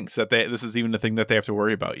it stinks that this is even a thing that they have to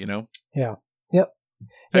worry about, Yeah. Yep.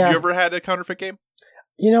 Have you ever had a counterfeit game?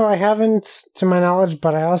 I haven't, to my knowledge,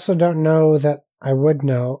 but I also don't know that I would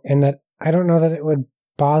know, and that I don't know that it would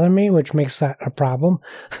bother me, which makes that a problem.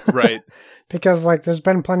 Right. Because, there's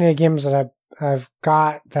been plenty of games that I've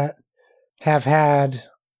got that have had,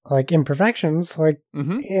 imperfections,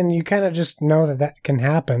 and you kind of just know that can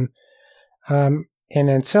happen. And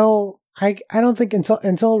until, I don't think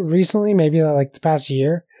until recently, maybe the past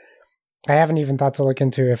year, I haven't even thought to look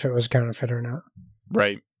into if it was counterfeit or not.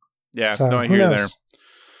 Right. Yeah, so, no, I hear you there.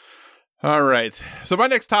 All right. So my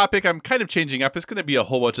next topic, I'm kind of changing up. It's going to be a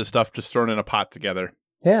whole bunch of stuff just thrown in a pot together.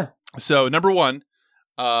 Yeah. So number one,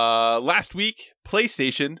 last week,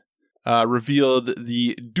 PlayStation revealed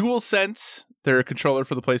the DualSense, their controller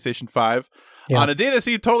for the PlayStation 5, on a day that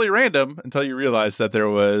seemed totally random until you realized that there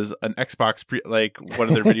was an Xbox, one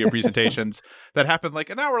of their video presentations that happened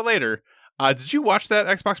an hour later. Did you watch that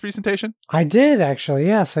Xbox presentation? I did, actually.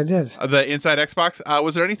 Yes, I did. The Inside Xbox.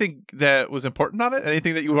 Was there anything that was important on it?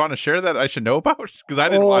 Anything that you want to share that I should know about? Because I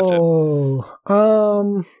didn't watch it.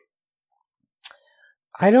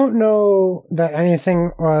 I don't know that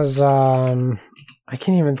anything was... I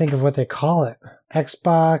can't even think of what they call it.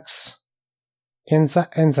 Xbox...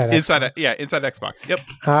 Inside Xbox. Inside Xbox. Yep.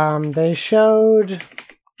 They showed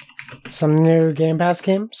some new Game Pass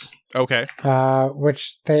games. Okay.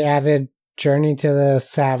 Which they added Journey to the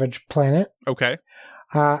Savage Planet. Okay.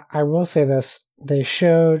 I will say this. They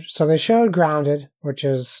showed Grounded, which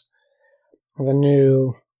is the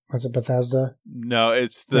new, was it Bethesda? No,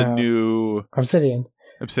 it's the new Obsidian.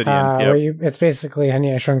 Yep. Where it's basically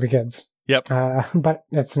Honey, I Shrunk the Kids. Yep. But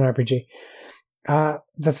it's an RPG.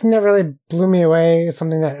 The thing that really blew me away,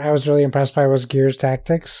 something that I was really impressed by, was Gears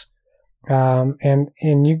Tactics. And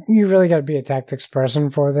you really got to be a tactics person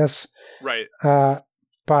for this. Right.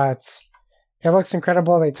 But it looks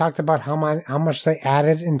incredible. They talked about how much they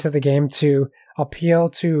added into the game to appeal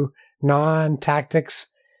to non-tactics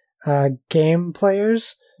game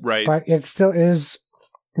players. Right. But it still is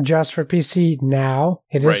just for PC now.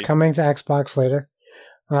 It is coming to Xbox later.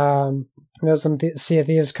 There's some Sea of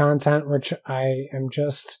Thieves content, which I am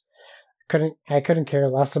just couldn't care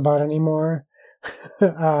less about anymore.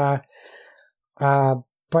 But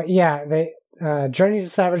yeah, they Journey to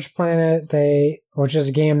Savage Planet, which is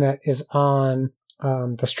a game that is on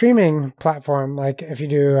the streaming platform. Like if you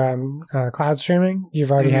do cloud streaming,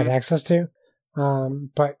 you've already had access to.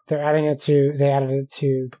 But they added it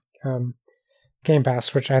to Game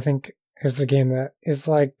Pass, which I think is a game that is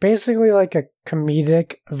basically like a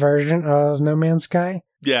comedic version of No Man's Sky.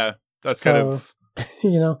 Yeah, that's kind of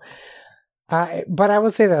but I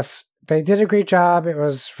would say this. They did a great job. It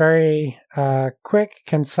was very quick,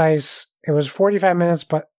 concise. It was 45 minutes,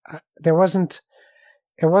 but it wasn't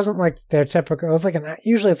like their typical. It was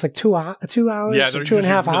usually it's 2 hours, or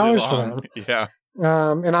 2.5 hours for them. Yeah.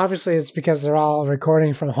 And obviously it's because they're all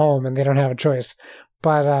recording from home and they don't have a choice.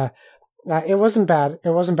 But it wasn't bad. It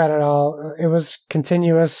wasn't bad at all. It was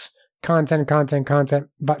continuous content.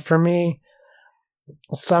 But for me,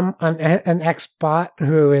 an Xbot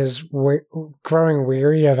who is growing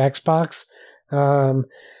weary of Xbox, it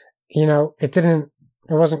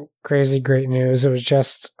wasn't crazy great news. It was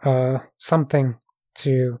just something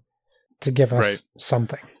to give us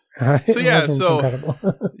something. Incredible.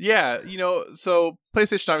 Yeah, so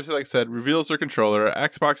PlayStation obviously, like I said, reveals their controller.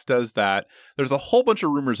 Xbox does that. There's a whole bunch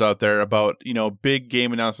of rumors out there about, big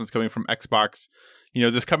game announcements coming from Xbox,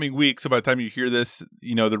 this coming week. So by the time you hear this,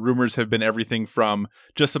 the rumors have been everything from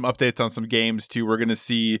just some updates on some games to we're going to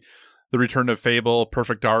see the return of Fable,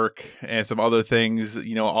 Perfect Dark, and some other things,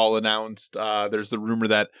 all announced. There's the rumor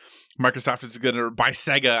that Microsoft is going to buy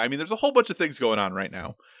Sega. I mean, there's a whole bunch of things going on right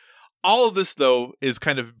now. All of this, though, is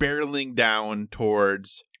kind of barreling down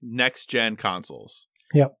towards next-gen consoles.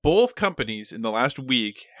 Yep. Both companies in the last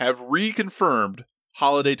week have reconfirmed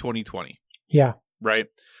holiday 2020. Yeah. Right?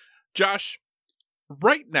 Josh,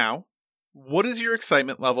 right now, what is your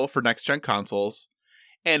excitement level for next-gen consoles?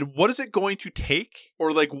 And what is it going to take?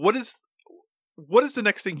 Or, what is the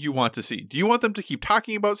next thing you want to see? Do you want them to keep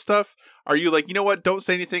talking about stuff? Are you like, you know what? Don't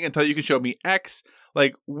say anything until you can show me X.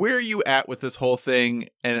 Where are you at with this whole thing,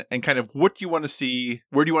 and kind of what do you want to see?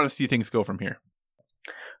 Where do you want to see things go from here?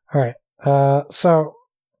 All right. So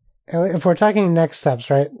if we're talking next steps,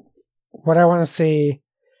 right? What I want to see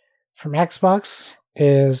from Xbox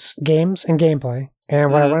is games and gameplay.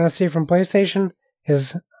 And what I want to see from PlayStation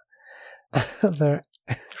is the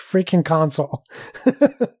freaking console.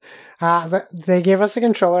 They gave us a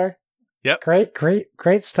controller. Yep.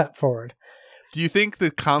 Great step forward. Do you think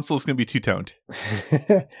the console is going to be two-toned?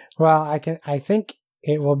 Well, I think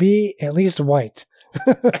it will be at least white.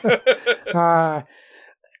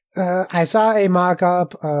 I saw a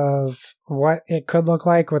mock-up of what it could look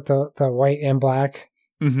like with the white and black.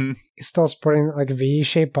 Mm-hmm. It's still sporting like a V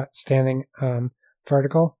shape, but standing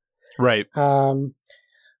vertical. Right.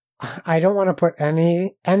 I don't want to put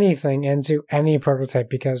anything into any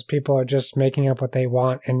prototype because people are just making up what they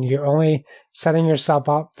want, and you're only setting yourself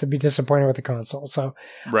up to be disappointed with the console. So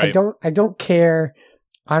right. I don't care,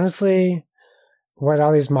 honestly, what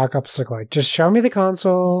all these mock-ups look like. Just show me the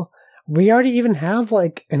console. We already even have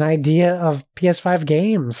like an idea of PS5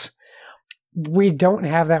 games. We don't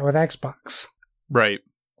have that with Xbox. Right.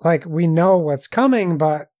 Like, we know what's coming,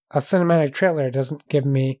 but a cinematic trailer doesn't give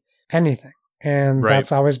me anything. And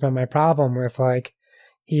that's always been my problem with like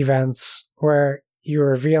events where you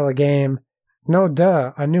reveal a game. No,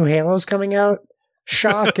 duh. A new Halo's coming out?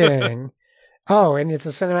 Shocking. Oh, and it's a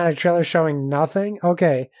cinematic trailer showing nothing?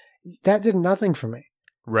 Okay. That did nothing for me.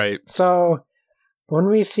 Right. So when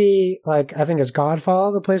we see, like, I think it's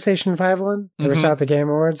Godfall, the PlayStation 5 one, that was at the Game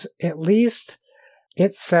Awards, at least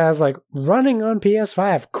it says, like, running on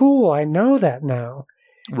PS5. Cool, I know that now.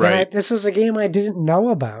 Right. This is a game I didn't know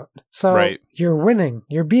about. So you're winning.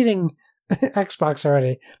 You're beating Xbox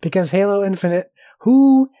already because Halo Infinite,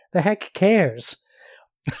 who the heck cares?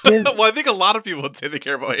 Well, I think a lot of people would say they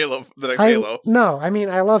care about Halo, the next Halo. No, I mean,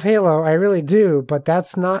 I love Halo. I really do, but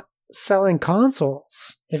that's not selling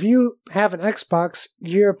consoles. If you have an Xbox,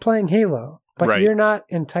 you're playing Halo, but you're not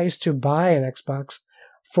enticed to buy an Xbox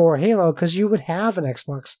for Halo because you would have an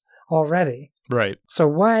Xbox already. Right. So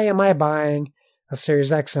why am I buying a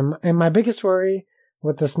Series X? And my biggest worry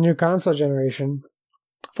with this new console generation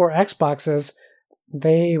for Xbox is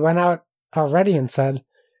they went out already and said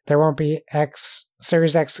there won't be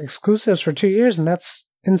Series X exclusives for 2 years, and that's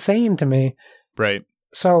insane to me. Right.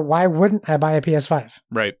 So why wouldn't I buy a PS5?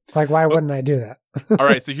 Right. Like, why wouldn't I do that? All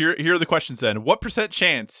right, so here are the questions then. What %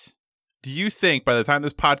 chance do you think by the time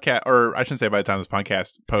this podcast, or I shouldn't say by the time this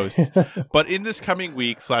podcast posts, but in this coming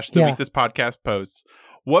week / the week this podcast posts,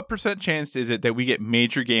 what % chance is it that we get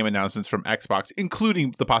major game announcements from Xbox,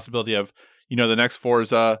 including the possibility of, the next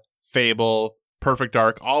Forza, Fable, Perfect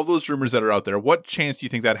Dark, all those rumors that are out there? What chance do you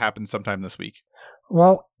think that happens sometime this week?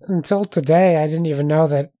 Well, until today, I didn't even know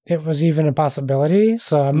that it was even a possibility.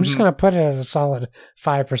 So I'm just going to put it at a solid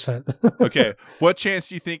 5%. Okay. What chance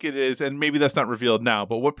do you think it is? And maybe that's not revealed now,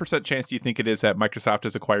 but what % chance do you think it is that Microsoft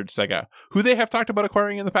has acquired Sega, who they have talked about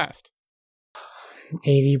acquiring in the past?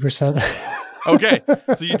 80%. Okay.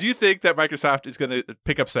 So you do think that Microsoft is going to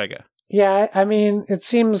pick up Sega? Yeah. I mean, it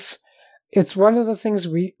seems it's one of the things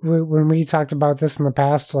we when we talked about this in the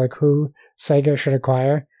past, like who Sega should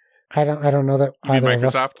acquire. I don't know that either of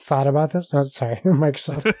us thought about this. No, sorry,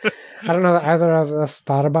 Microsoft. I don't know that either of us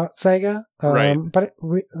thought about Sega. Right. But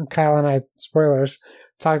Kyle and I, spoilers,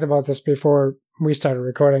 talked about this before we started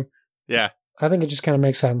recording. Yeah. I think it just kind of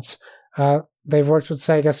makes sense. They've worked with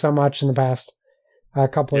Sega so much in the past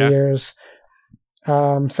couple of years.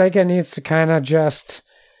 Sega needs to kind of just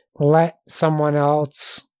let someone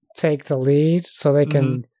else take the lead so they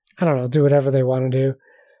can, I don't know, do whatever they want to do.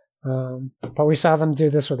 But we saw them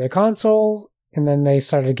do this with their console, and then they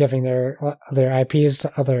started giving their IPs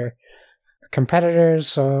to other competitors.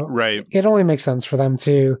 So it only makes sense for them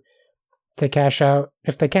to cash out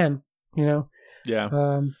if they can,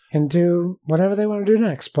 Yeah. And do whatever they want to do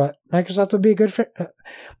next. But Microsoft would be a good fit.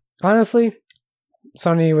 Honestly,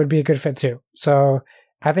 Sony would be a good fit too. So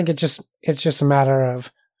I think it's just a matter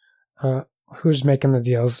of who's making the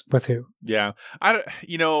deals with who. Yeah.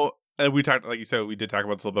 We talked, like you said, we did talk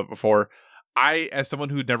about this a little bit before. I, as someone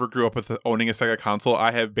who never grew up with owning a Sega console, I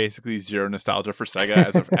have basically zero nostalgia for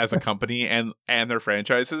Sega as a company and their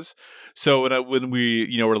franchises. So when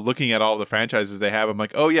we were looking at all the franchises they have, I'm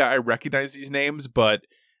like, oh yeah, I recognize these names, but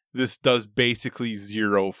this does basically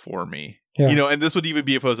zero for me. Yeah. And this would even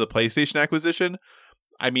be if it was a PlayStation acquisition.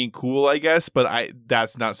 I mean, cool, I guess, but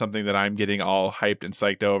that's not something that I'm getting all hyped and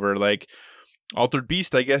psyched over. Like Altered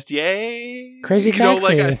Beast, I guess, yay! Crazy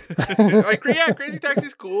Taxi. Crazy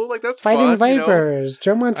Taxi's cool. Like, that's Fighting fun, Vipers,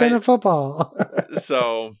 Joe Montana football.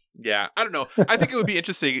 So, yeah, I don't know. I think it would be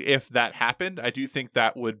interesting if that happened. I do think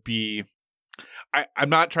that would be... I'm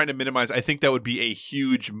not trying to minimize. I think that would be a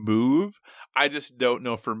huge move. I just don't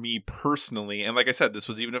know for me personally. And like I said, this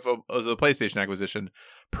was even if it was a PlayStation acquisition.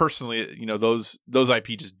 Personally, those IP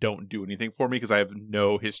just don't do anything for me because I have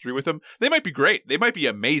no history with them. They might be great. They might be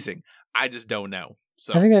amazing. I just don't know.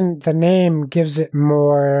 So I think the name gives it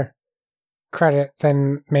more credit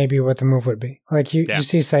than maybe what the move would be. Like you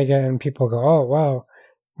see Sega and people go, oh, wow,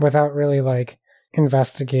 without really like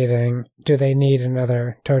investigating, do they need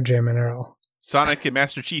another ToeJam and Earl? Sonic and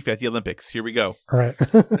Master Chief at the Olympics. Here we go. All right.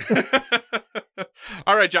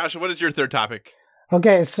 All right, Josh, what is your third topic?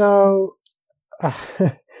 Okay, so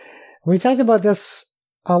we talked about this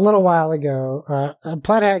a little while ago.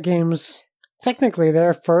 Plaid Hat Games, technically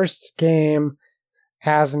their first game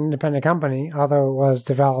as an independent company, although it was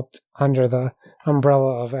developed under the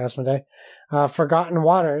umbrella of Asmodee, Forgotten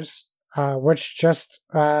Waters, which just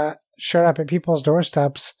showed up at people's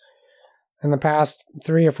doorsteps in the past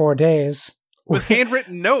 3 or 4 days. With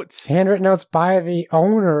handwritten notes. Handwritten notes by the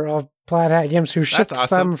owner of Plaid Hat Games, who shipped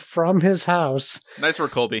them from his house. Nice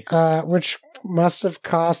work, Colby. Which must have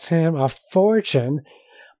cost him a fortune.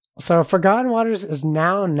 So Forgotten Waters is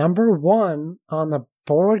now number 1 on the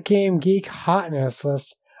Board Game Geek hotness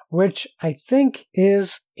list, which I think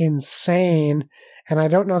is insane. And I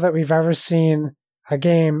don't know that we've ever seen a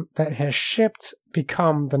game that has shipped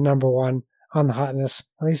become the number 1 on the hotness,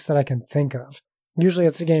 at least that I can think of. Usually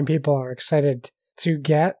it's a game people are excited to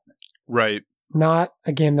get. Right. Not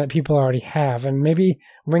a game that people already have. And maybe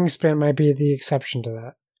Wingspan might be the exception to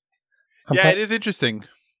that. Yeah, it is interesting.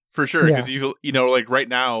 For sure. Because like right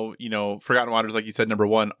now, Forgotten Waters, like you said, number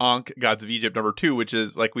 1, Ankh, Gods of Egypt, number 2, which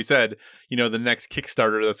is, like we said, the next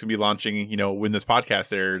Kickstarter that's going to be launching, when this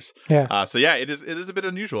podcast airs. Yeah. So yeah, it is a bit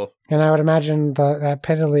unusual. And I would imagine that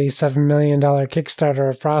piddly $7 million Kickstarter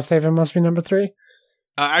of Frosthaven must be number 3.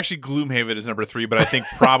 Actually, Gloomhaven is number 3, but I think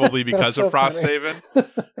probably because of Frosthaven.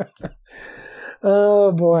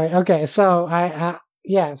 Oh boy. Okay, so I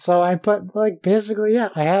put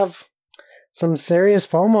I have some serious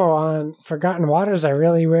FOMO on Forgotten Waters. I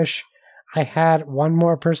really wish I had one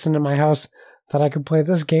more person in my house that I could play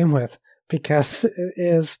this game with, because it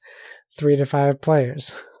is 3 to 5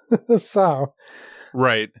 players. So,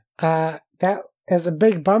 right. That is a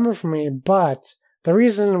big bummer for me, but the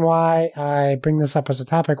reason why I bring this up as a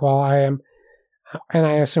topic while I am, and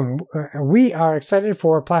I assume we are excited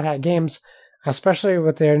for Plaid Hat Games, especially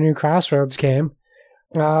with their new Crossroads game,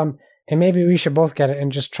 and maybe we should both get it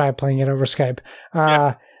and just try playing it over Skype.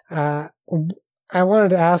 I wanted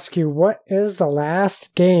to ask you, what is the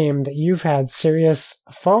last game that you've had serious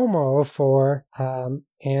FOMO for, and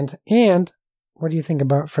what do you think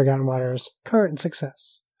about Forgotten Waters' current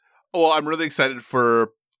success? Well, I'm really excited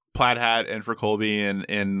for Plaid Hat and for Colby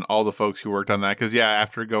and all the folks who worked on that. Because,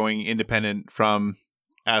 after going independent from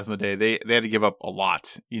Asmodee, they had to give up a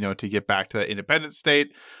lot, to get back to that independent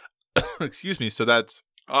state. Excuse me. So that's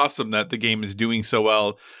awesome that the game is doing so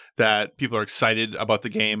well, that people are excited about the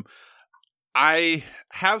game. I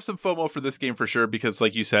have some FOMO for this game for sure, because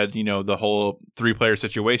like you said, the whole 3-player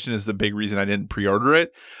situation is the big reason I didn't pre-order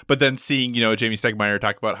it. But then seeing, Jamie Stegmaier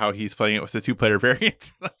talk about how he's playing it with the 2-player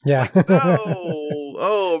variant. Yeah.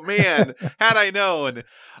 Oh man, had I known.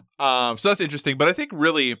 So that's interesting. But I think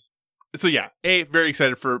really, so very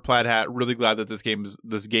excited for Plaid Hat. Really glad that this game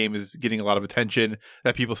is getting a lot of attention,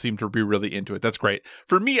 that people seem to be really into it. That's great.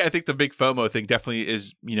 For me, I think the big FOMO thing definitely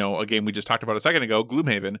is, a game we just talked about a second ago,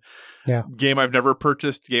 Gloomhaven. Yeah. Game I've never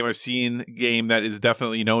purchased, game I've seen, game that is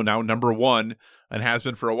definitely, now number 1 and has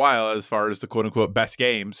been for a while as far as the quote unquote best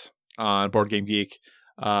games on Board Game Geek.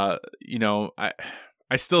 I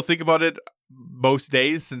still think about it most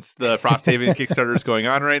days, since the Frosthaven Kickstarter is going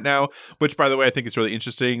on right now, which, by the way, I think it's really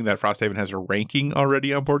interesting that Frosthaven has a ranking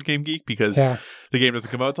already on Board Game Geek, because the game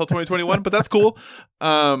doesn't come out until 2021, but that's cool.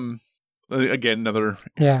 Again, another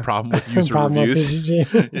problem with user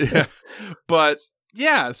reviews. But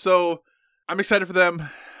so I'm excited for them.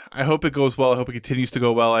 I hope it goes well. I hope it continues to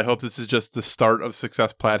go well. I hope this is just the start of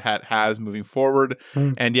success Plaid Hat has moving forward.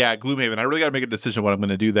 And Gloomhaven, I really got to make a decision what I'm going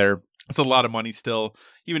to do there. It's a lot of money still.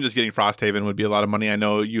 Even just getting Frosthaven would be a lot of money. I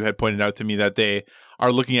know you had pointed out to me that they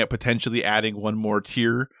are looking at potentially adding one more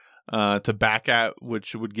tier to back at,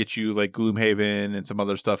 which would get you like Gloomhaven and some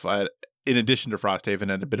other stuff in addition to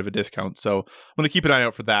Frosthaven at a bit of a discount. So I'm going to keep an eye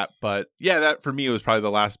out for that. But that for me was probably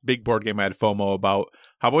the last big board game I had FOMO about.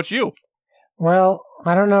 How about you? Well,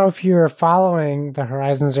 I don't know if you were following the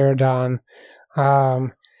Horizon Zero Dawn.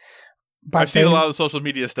 But I've seen a lot of the social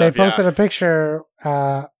media stuff. They posted a picture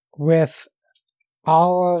with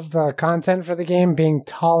all of the content for the game being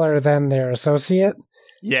taller than their associate.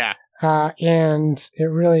 Yeah. And it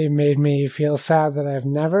really made me feel sad that I've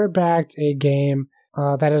never backed a game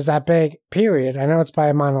that is that big, period. I know it's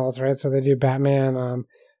by Monolith, right? So they do Batman,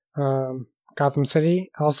 Gotham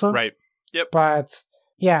City also. Right. Yep. But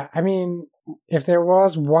yeah, I mean, if there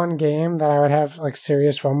was one game that I would have like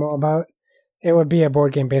serious FOMO about, it would be a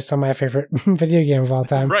board game based on my favorite video game of all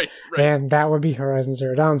time. Right. And that would be Horizon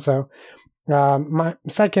Zero Dawn. So my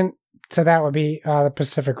second to that would be the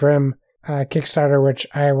Pacific Rim Kickstarter, which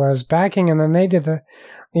I was backing. And then they did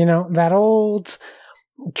that old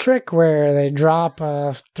trick where they drop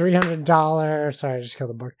a $300, sorry, I just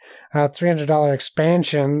killed the book, $300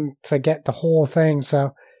 expansion to get the whole thing.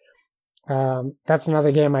 So that's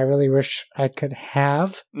another game I really wish I could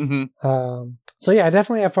have. Mm-hmm. So yeah, I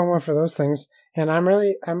definitely have FOMO for those things, and I'm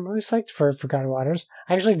really psyched for Forgotten Waters.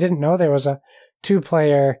 I actually didn't know there was a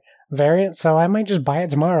 2-player variant, so I might just buy it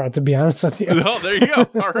tomorrow, to be honest with you. Oh, there you go.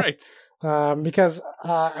 All right. Because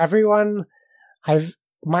everyone,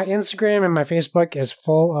 my Instagram and my Facebook is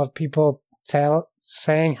full of people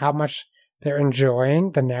saying how much they're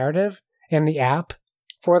enjoying the narrative and the app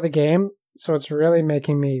for the game. So it's really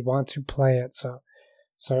making me want to play it. So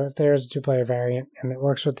if there's a 2-player variant and it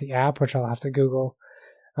works with the app, which I'll have to Google,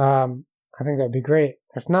 I think that'd be great.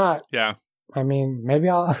 If not, yeah, I mean, maybe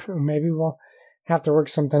we'll have to work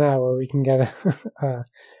something out where we can get a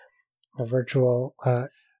virtual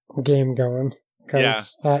game going,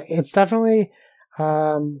 because it's definitely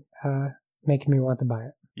making me want to buy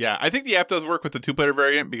it. Yeah, I think the app does work with the 2-player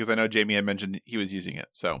variant because I know Jamie had mentioned he was using it.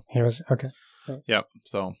 So he was okay. Thanks. Yep.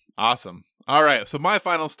 So awesome. All right. So my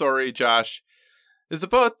final story, Josh, is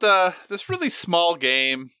about this really small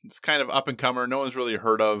game. It's kind of up and comer. No one's really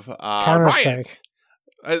heard of. Counter-Strike.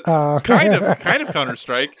 Kind of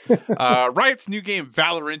Counter-Strike. Riot's new game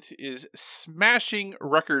Valorant is smashing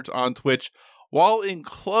records on Twitch while in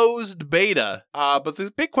closed beta. But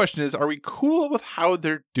the big question is, are we cool with how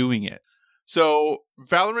they're doing it? So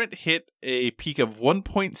Valorant hit a peak of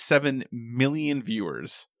 1.7 million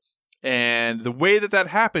viewers. And the way that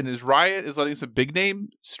happened is Riot is letting some big name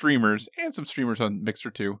streamers and some streamers on Mixer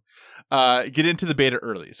too get into the beta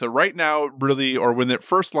early. So right now, really, or when it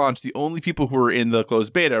first launched, the only people who were in the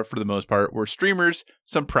closed beta for the most part were streamers,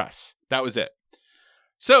 some press. That was it.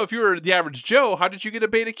 So if you were the average Joe, how did you get a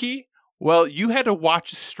beta key? Well, you had to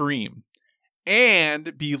watch a stream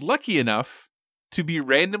and be lucky enough to be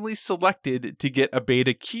randomly selected to get a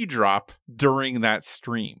beta key drop during that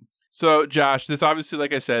stream. So, Josh, this obviously,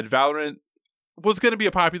 like I said, Valorant was going to be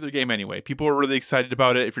a popular game anyway. People were really excited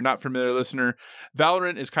about it. If you're not familiar, listener,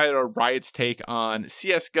 Valorant is kind of Riot's take on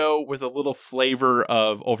CSGO with a little flavor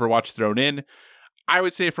of Overwatch thrown in. I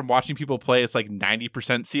would say from watching people play, it's like 90%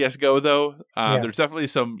 CSGO, though. There's definitely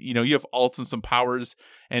some, you have ults and some powers,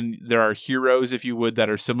 and there are heroes, if you would, that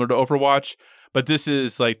are similar to Overwatch. But this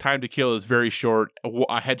is like time to kill is very short.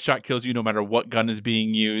 A headshot kills you no matter what gun is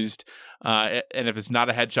being used. And if it's not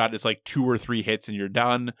a headshot, it's like 2 or 3 hits and you're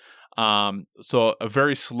done. So a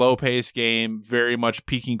very slow paced game, very much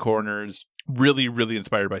peeking corners, really, really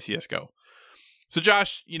inspired by CSGO. So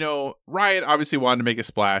Josh, Riot obviously wanted to make a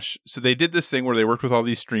splash. So they did this thing where they worked with all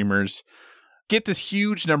these streamers, get this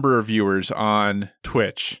huge number of viewers on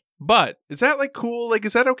Twitch. But is that cool?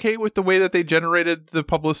 Is that okay with the way that they generated the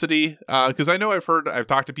publicity? Because I know I've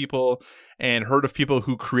talked to people and heard of people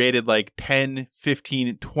who created 10,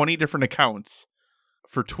 15, 20 different accounts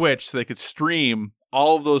for Twitch so they could stream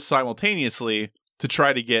all of those simultaneously to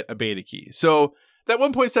try to get a beta key. So that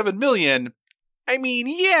 1.7 million, I mean,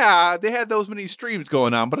 yeah, they had those many streams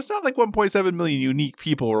going on, but it's not like 1.7 million unique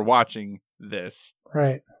people were watching this.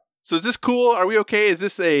 Right. So is this cool? Are we okay? Is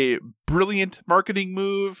this a brilliant marketing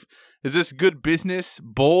move? Is this good business?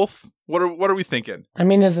 Both? What are we thinking? I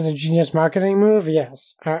mean, is it a genius marketing move?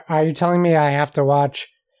 Yes. Are you telling me I have to watch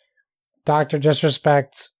Dr.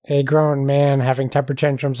 Disrespect, a grown man having temper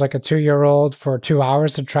tantrums like a 2-year-old for 2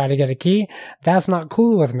 hours to try to get a key? That's not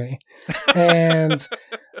cool with me. And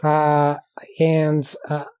I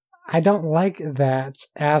don't like that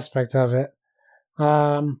aspect of it.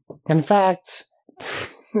 In fact,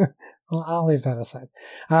 well, I'll leave that aside.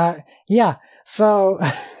 Yeah. So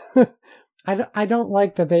I don't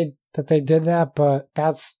like that they did that, but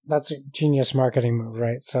that's a genius marketing move,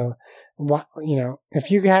 right? So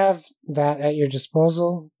if you have that at your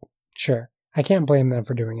disposal, sure, I can't blame them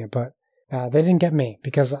for doing it, but they didn't get me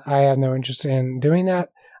because I have no interest in doing that.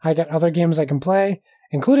 I got other games I can play,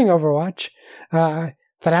 including Overwatch, that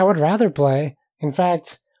I would rather play. In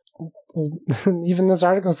fact, even this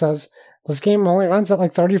article says this game only runs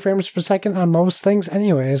at 30 frames per second on most things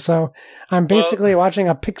anyway, so I'm basically watching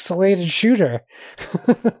a pixelated shooter.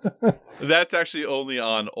 That's actually only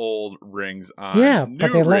on old rings. On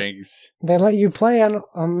new rings, they let you play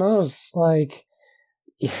on those, I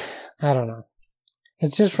don't know.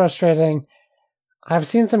 It's just frustrating. I've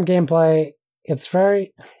seen some gameplay. It's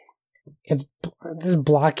is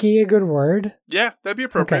blocky a good word? Yeah, that'd be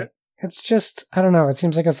appropriate. Okay. It's just, I don't know. It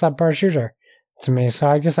seems like a subpar shooter to me. So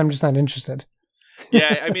I guess I'm just not interested.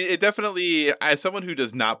 Yeah, I mean, it definitely, as someone who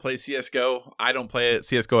does not play CSGO, I don't play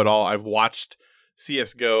CSGO at all. I've watched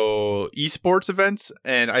CSGO esports events,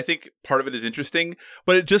 and I think part of it is interesting,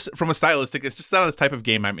 but it just, from a stylistic, it's just not the type of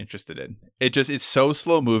game I'm interested in. It just is so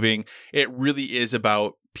slow moving. It really is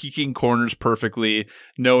about peeking corners perfectly,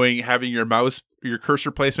 having your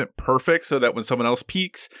cursor placement perfect so that when someone else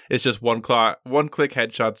peeks, it's just one click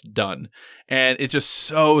headshots done. And it's just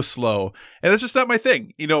so slow. And that's just not my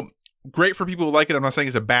thing. Great for people who like it. I'm not saying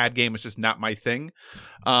it's a bad game. It's just not my thing.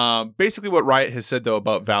 Basically what Riot has said, though,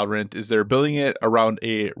 about Valorant is they're building it around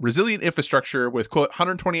a resilient infrastructure with, quote,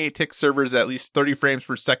 128 tick servers at least 30 frames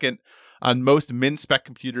per second on most min-spec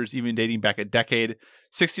computers, even dating back a decade,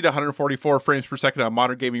 60 to 144 frames per second on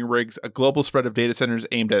modern gaming rigs, a global spread of data centers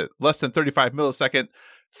aimed at less than 35 millisecond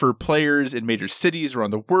for players in major cities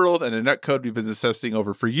around the world, and a netcode we've been assessing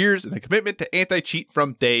over for years, and a commitment to anti-cheat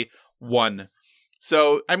from day one.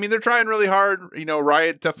 So, I mean, they're trying really hard.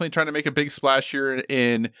 Riot definitely trying to make a big splash here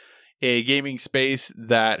in a gaming space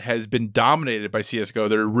that has been dominated by CSGO.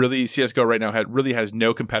 CSGO right now really has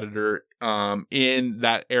no competitor in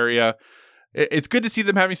that area. It's good to see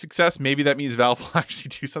them having success. Maybe that means Valve will actually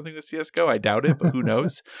do something with CSGO. I doubt it, but who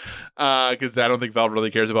knows? Because I don't think Valve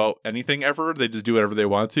really cares about anything ever. They just do whatever they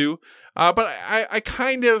want to. But I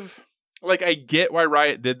kind of... I get why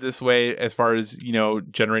Riot did this way as far as,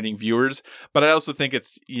 generating viewers, but I also think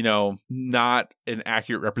it's, not an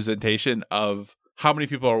accurate representation of how many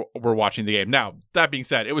people were watching the game. Now, that being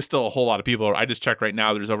said, it was still a whole lot of people. I just checked right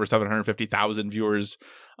now. There's over 750,000 viewers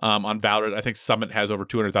on Valorant. I think Summit has over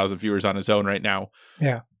 200,000 viewers on his own right now.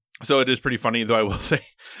 Yeah. So it is pretty funny, though I will say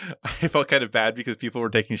I felt kind of bad because people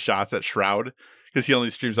were taking shots at Shroud because he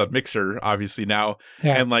only streams on Mixer, obviously, now.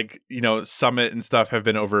 Yeah. And, Summit and stuff have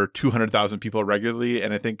been over 200,000 people regularly.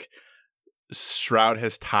 And I think Shroud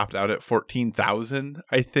has topped out at 14,000,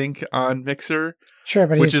 I think, on Mixer. Sure,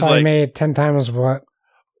 but he's probably made 10 times what?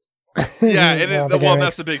 Yeah, and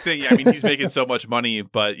that's the big thing. Yeah, I mean, he's making so much money,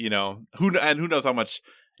 but, who knows how much,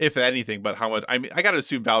 if anything, but how much. I mean, I got to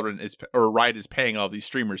assume Riot is paying all these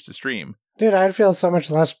streamers to stream. Dude, I'd feel so much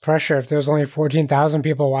less pressure if there was only 14,000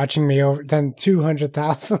 people watching me than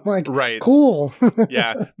 200,000. Right. Cool.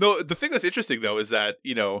 Yeah. No, the thing that's interesting, though, is that,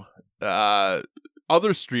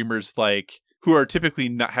 other streamers, who are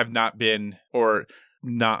typically have not been, or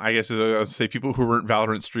not, I guess I would say people who weren't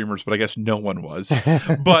Valorant streamers, but I guess no one was.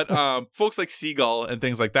 But folks like Seagull and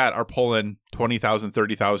things like that are pulling 20,000,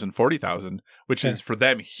 30,000, 40,000, which is for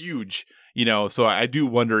them huge, So I do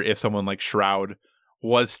wonder if someone like Shroud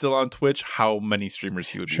was still on Twitch, how many streamers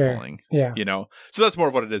he would be pulling. Yeah. So that's more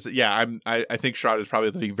of what it is. Yeah, I think Shroud is probably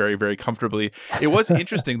living very, very comfortably. It was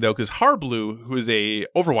interesting though, because Harblue, who is a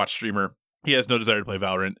Overwatch streamer, he has no desire to play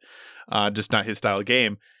Valorant, just not his style of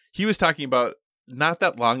game. He was talking about not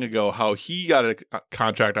that long ago how he got a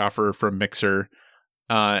contract offer from Mixer,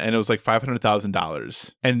 and it was like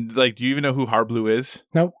 $500,000. And do you even know who Harblue is?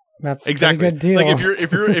 Nope. That's exactly a good deal. If you're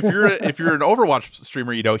an Overwatch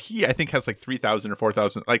streamer, he I think has 3,000 or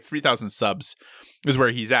 4,000, 3,000 subs is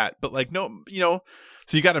where he's at. But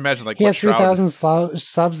so you got to imagine he has 3,000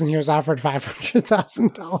 subs and he was offered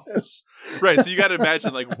 $500,000. Right. So you got to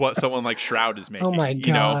imagine what someone like Shroud is making. Oh my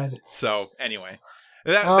God. So anyway,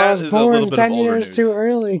 that I was is born a little bit 10 of older years news. too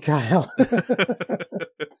early, Kyle.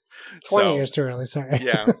 20 years too early. Sorry.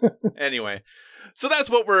 Yeah. Anyway. So that's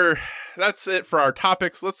it for our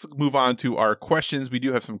topics. Let's move on to our questions. We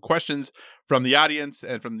do have some questions from the audience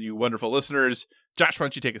and from you wonderful listeners. Josh, why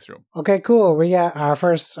don't you take us through them? Okay, cool. We got our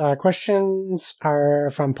first questions are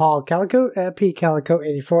from Paul Calicote at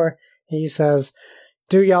pcalicote84. He says,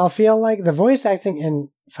 do y'all feel like the voice acting in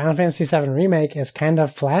Final Fantasy VII Remake is kind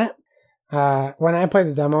of flat? When I played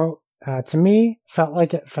the demo, to me, felt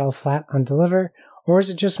like it fell flat on deliver, or is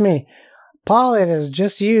it just me? Paul, it is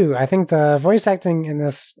just you. I think the voice acting in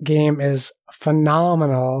this game is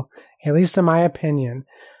phenomenal, at least in my opinion.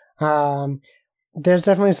 There's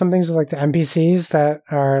definitely some things with the NPCs that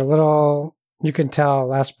are a little, you can tell,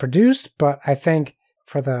 less produced, but I think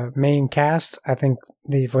for the main cast, I think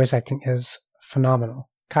the voice acting is phenomenal.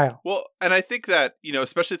 Kyle. Well, and I think that,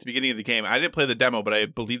 especially at the beginning of the game, I didn't play the demo, but I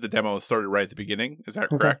believe the demo started right at the beginning. Is that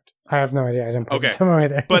correct? I have no idea. I didn't play the demo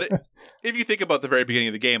either. But if you think about the very beginning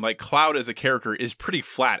of the game, Cloud as a character is pretty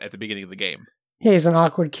flat at the beginning of the game. Yeah, he's an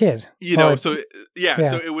awkward kid. So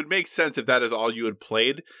it would make sense if that is all you had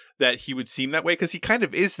played, that he would seem that way, because he kind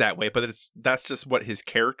of is that way, but that's just what his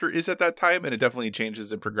character is at that time, and it definitely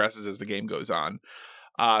changes and progresses as the game goes on.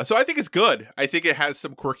 So I think it's good. I think it has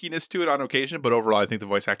some quirkiness to it on occasion, but overall, I think the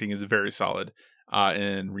voice acting is very solid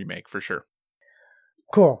in Remake for sure.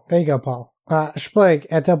 Cool. There you go, Paul. Splig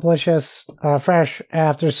at Delicious Fresh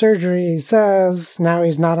after surgery says now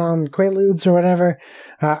he's not on Quaaludes or whatever.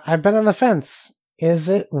 I've been on the fence. Is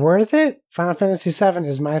it worth it? Final Fantasy VII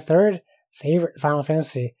is my third favorite Final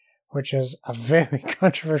Fantasy, which is a very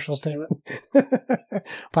controversial statement.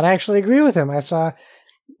 But I actually agree with him. I saw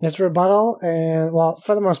his rebuttal, and, well,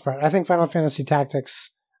 for the most part, I think Final Fantasy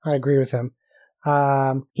Tactics, I agree with him.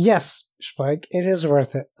 Yes, Spike, it is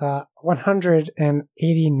worth it.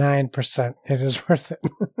 189% it is worth it.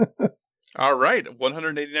 All right,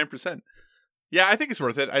 189%. Yeah, I think it's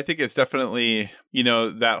worth it. I think it's definitely,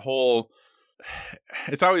 that whole...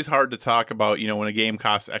 It's always hard to talk about, when a game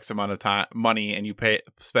costs X amount of money and you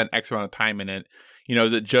spend X amount of time in it,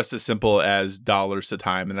 is it just as simple as dollars to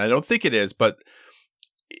time? And I don't think it is, but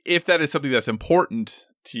if that is something that's important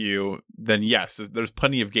to you, then yes, there's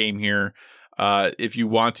plenty of game here. If you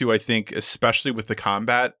want to, I think, especially with the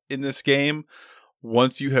combat in this game,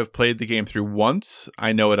 once you have played the game through once,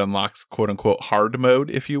 I know it unlocks quote unquote hard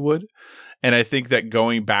mode, if you would. And I think that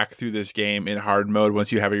going back through this game in hard mode,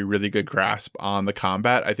 once you have a really good grasp on the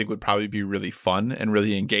combat, I think would probably be really fun and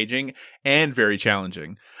really engaging and very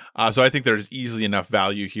challenging. So I think there's easily enough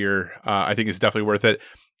value here. I think it's definitely worth it.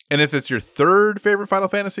 And if it's your third favorite Final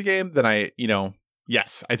Fantasy game, then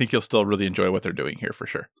yes, I think you'll still really enjoy what they're doing here for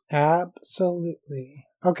sure. Absolutely.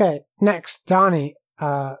 Okay, next, Donnie,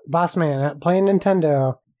 Bossman at Playing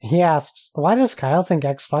Nintendo. He asks, why does Kyle think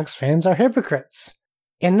Xbox fans are hypocrites?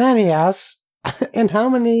 And then he asks, and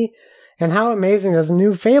how amazing does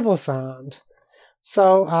new Fable sound?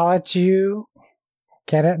 So I'll let you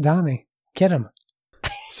get it, Donnie. Get him.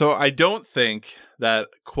 So I don't think that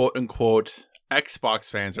quote unquote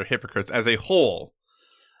Xbox fans are hypocrites as a whole.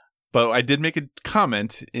 But I did make a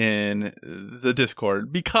comment in the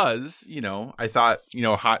Discord because, I thought,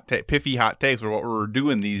 piffy hot takes were what we're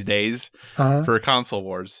doing these days for console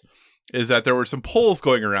wars. Is that there were some polls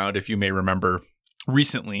going around, if you may remember,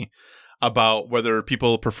 recently about whether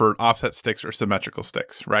people preferred offset sticks or symmetrical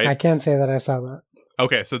sticks, right? I can't say that I saw that.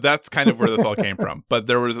 Okay, so that's kind of where this all came from. But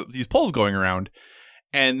there was these polls going around,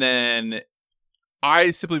 and then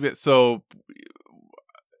I simply... So...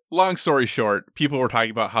 Long story short, people were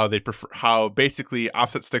talking about how basically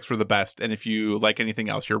offset sticks were the best, and if you like anything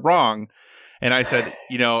else, you're wrong. And I said,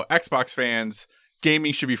 Xbox fans,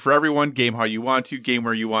 gaming should be for everyone. Game how you want to, game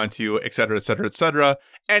where you want to, et cetera, et cetera, et cetera.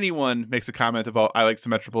 Anyone makes a comment about I like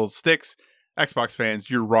symmetrical sticks, Xbox fans,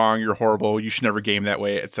 you're wrong, you're horrible, you should never game that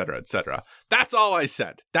way, et cetera, et cetera. That's all I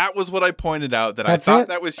said. That was what I pointed out. I thought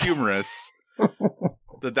that was humorous. I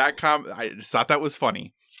just thought that was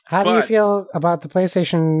funny. How do you feel about the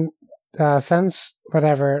PlayStation Sense,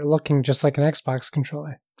 whatever, looking just like an Xbox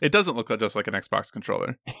controller? It doesn't look just like an Xbox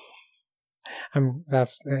controller.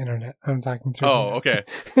 That's the internet. I'm talking through. Oh, okay.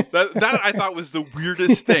 That I thought was the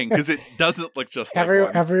weirdest thing because it doesn't look just like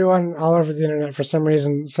one. Everyone all over the internet for some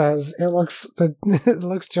reason says it looks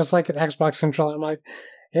just like an Xbox controller. I'm like,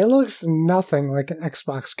 it looks nothing like an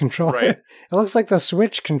Xbox controller. Right. It looks like the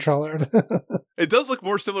Switch controller. It does look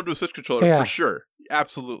more similar to a Switch controller for sure.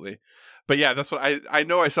 Absolutely. But yeah, that's what I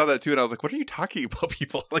know. I saw that too, and I was like, what are you talking about,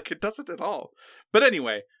 people? Like, it doesn't at all. But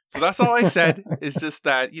anyway, so that's all I said is just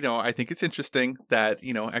that, I think it's interesting that,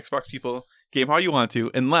 Xbox people game how you want to,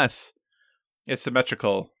 unless it's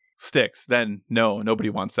symmetrical sticks, then no, nobody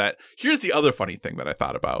wants that. Here's the other funny thing that I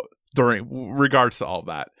thought about during regards to all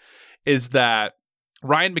that is that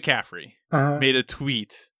Ryan McCaffrey made a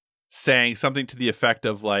tweet saying something to the effect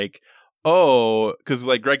of like, oh, because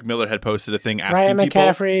like Greg Miller had posted a thing asking Ryan people.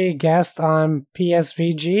 McCaffrey guest on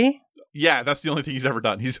PSVG? Yeah, that's the only thing he's ever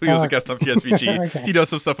done. He was a guest on PSVG. Okay. He knows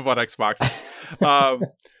some stuff about Xbox.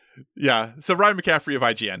 Yeah, so Ryan McCaffrey of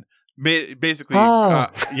IGN. Basically,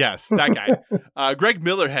 yes, that guy. Greg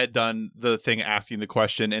Miller had done the thing asking the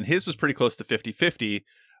question, and his was pretty close to 50-50,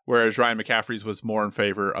 whereas Ryan McCaffrey's was more in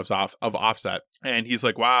favor of offset. And he's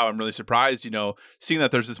like, wow, I'm really surprised, seeing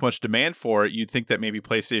that there's this much demand for it, you'd think that maybe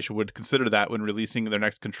PlayStation would consider that when releasing their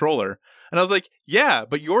next controller. And I was like, yeah,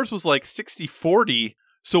 but yours was like 60-40,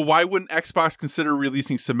 so why wouldn't Xbox consider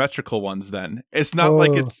releasing symmetrical ones then? It's not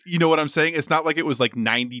like it's, you know what I'm saying? It's not like it was like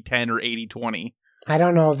 90-10 or 80-20. I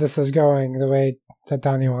don't know if this is going the way that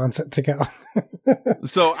Donnie wants it to go.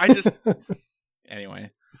 So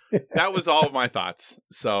anyway, that was all of my thoughts.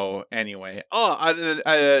 So anyway,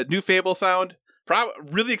 a new Fable sound,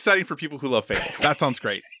 really exciting for people who love Fable. That sounds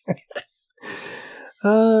great.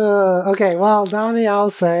 Okay, well, Donnie,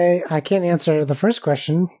 I'll say I can't answer the first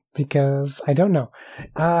question because I don't know.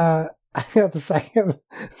 The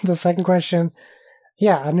second question,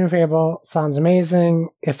 Yeah, a new Fable sounds amazing.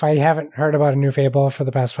 If I haven't heard about a new Fable for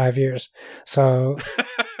the past 5 years. So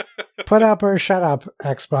put up or shut up,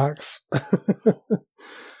 Xbox.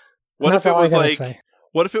 What if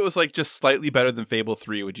it was like just slightly better than Fable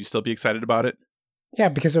 3? Would you still be excited about it? Yeah,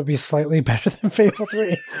 because it would be slightly better than Fable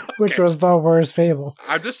 3, which was the worst Fable.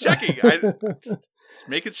 I'm just checking. Just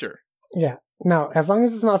making sure. Yeah. No, as long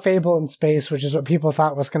as it's not Fable in space, which is what people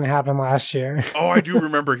thought was going to happen last year. Oh, I do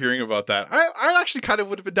remember hearing about that. I actually kind of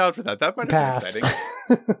would have been down for that. That might have been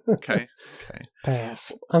exciting. Okay.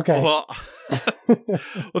 Pass. Okay. Well,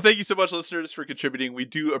 thank you so much, listeners, for contributing. We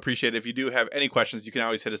do appreciate it. If you do have any questions, you can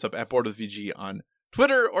always hit us up at BoardWithVG on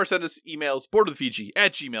Twitter or send us emails,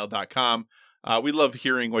 boardwithvg@gmail.com. We love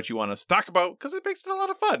hearing what you want us to talk about because it makes it a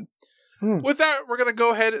lot of fun. With that, we're going to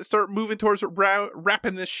go ahead and start moving towards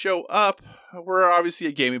wrapping this show up. We're obviously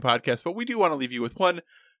a gaming podcast, but we do want to leave you with one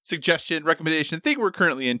suggestion, recommendation, thing we're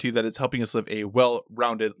currently into that is helping us live a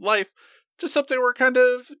well-rounded life. Just something we're kind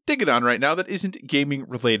of digging on right now that isn't gaming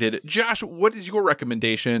related. Josh, what is your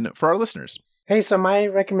recommendation for our listeners? Hey, so my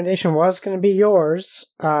recommendation was going to be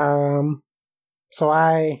yours. So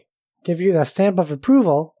I give you the stamp of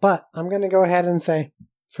approval, but I'm going to go ahead and say,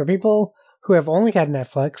 for people who have only had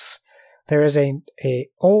Netflix, there is a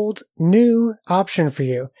old new option for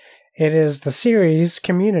you. It is the series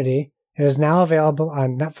Community. It is now available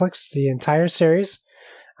on Netflix, the entire series.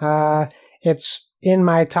 It's in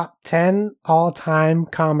my top 10 all-time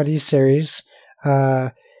comedy series.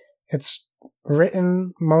 It's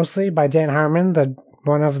written mostly by Dan Harmon,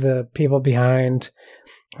 one of the people behind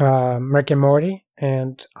Rick and Morty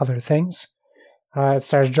and other things. It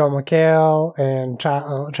stars Joel McHale and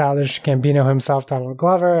Childish Gambino himself, Donald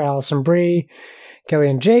Glover, Alison Brie,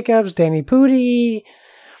 Gillian Jacobs, Danny Pudi.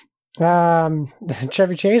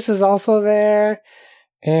 Chevy Chase is also there.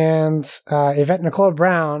 And Yvette Nicole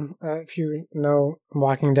Brown. If you know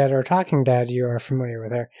Walking Dead or Talking Dead, you are familiar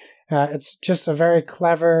with her. It's just a very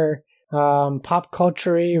clever pop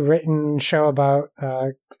culture-y written show about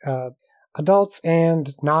adults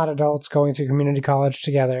and not adults going to community college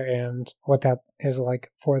together and what that is like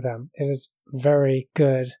for them. It is very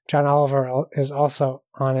good. John Oliver is also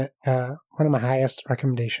on it. One of my highest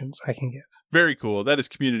recommendations I can give. Very cool. That is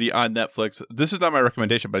Community on Netflix. This is not my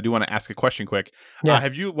recommendation, but I do want to ask a question quick. Yeah.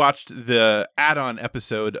 Have you watched the add-on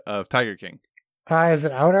episode of Tiger King? Is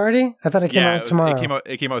it out already? I thought it came out tomorrow.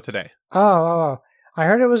 It came out today. Oh. I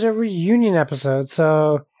heard it was a reunion episode,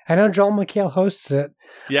 so I know Joel McHale hosts it.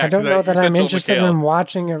 Yeah, I don't know that I'm interested in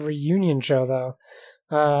watching a reunion show, though.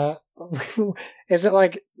 Is it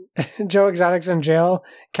like Joe Exotic's in jail,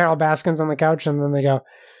 Carol Baskin's on the couch, and then they go,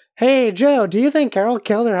 "Hey, Joe, do you think Carol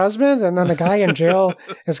killed her husband?" And then the guy in jail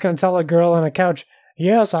is going to tell a girl on a couch,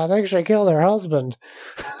 "Yes, I think she killed her husband."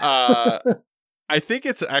 I think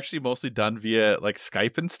it's actually mostly done via like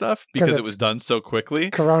Skype and stuff because it was done so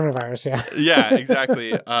quickly. Coronavirus, yeah. Yeah,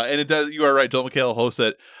 exactly. And it does. You are right. Joel McHale hosts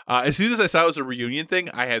it. As soon as I saw it was a reunion thing,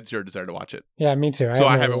 I had zero desire to watch it. Yeah, me too.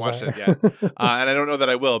 I haven't watched it yet, and I don't know that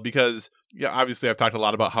I will because obviously I've talked a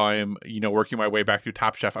lot about how I'm working my way back through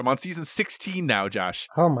Top Chef. I'm on season 16 now, Josh.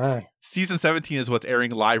 Oh my! Season 17 is what's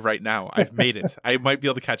airing live right now. I've made it. I might be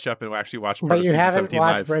able to catch up and actually watch. But you haven't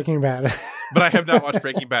watched Breaking Bad. But I have not watched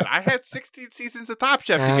Breaking Bad. I had 16 seasons of Top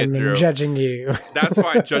Chef to get through. I'm judging you. That's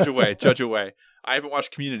fine. Judge away. Judge away. I haven't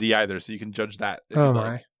watched Community either, so you can judge that. Oh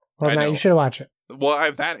my! Like. Well, now you should watch it. Well, I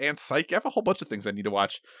have that and Psych. I have a whole bunch of things I need to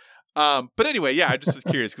watch. But anyway, yeah, I just was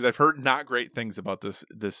curious because I've heard not great things about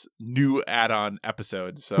this new add-on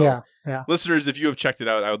episode. So, yeah. Listeners, if you have checked it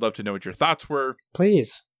out, I would love to know what your thoughts were.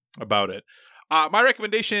 Please. About it. My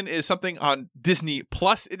recommendation is something on Disney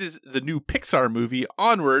Plus. It is the new Pixar movie,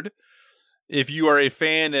 Onward. If you are a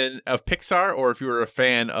fan of Pixar, or if you're a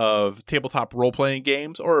fan of tabletop role-playing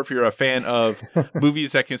games, or if you're a fan of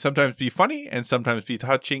movies that can sometimes be funny and sometimes be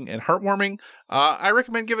touching and heartwarming, I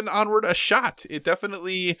recommend giving Onward a shot. It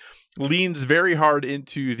definitely leans very hard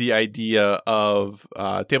into the idea of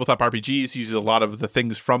tabletop RPGs, uses a lot of the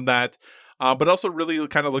things from that, but also really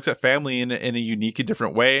kind of looks at family in a unique and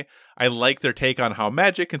different way. I like their take on how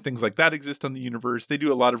magic and things like that exist on the universe. They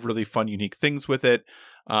do a lot of really fun, unique things with it.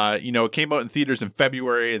 It came out in theaters in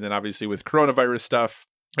February, and then obviously with coronavirus stuff,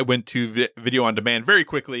 it went to video on demand very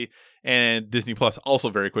quickly, and Disney Plus also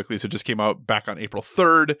very quickly. So it just came out back on April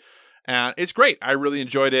 3rd. And it's great. I really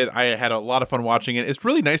enjoyed it. I had a lot of fun watching it. It's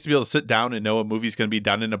really nice to be able to sit down and know a movie's going to be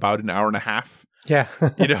done in about an hour and a half. Yeah.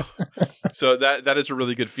 So that is a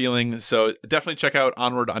really good feeling. So definitely check out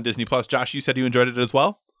Onward on Disney Plus. Josh, you said you enjoyed it as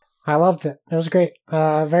well? I loved it. It was great.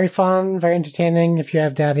 Very fun, very entertaining. If you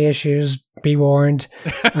have daddy issues, be warned.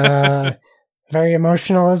 Very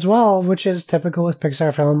emotional as well, which is typical with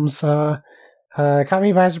Pixar films. Caught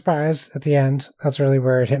me by surprise at the end. That's really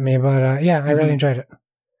where it hit me. But I really enjoyed it.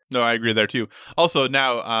 No, I agree there too. Also,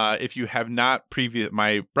 now, if you have not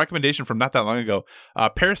my recommendation from not that long ago,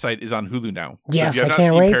 Parasite is on Hulu now. Yes, I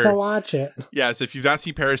can't wait to watch it. Yeah, so if you've not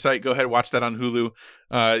seen Parasite, go ahead and watch that on Hulu.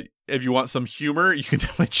 If you want some humor, you can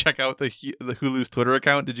definitely check out the Hulu's Twitter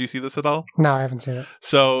account. Did you see this at all? No, I haven't seen it.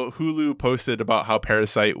 So Hulu posted about how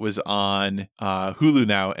Parasite was on Hulu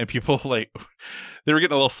now, and people they were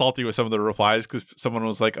getting a little salty with some of the replies because someone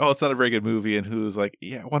was like, "Oh, it's not a very good movie," and Hulu's like,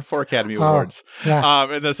 "Yeah, it won 4 Academy Awards." Yeah.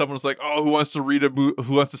 And then someone was like, "Oh, who wants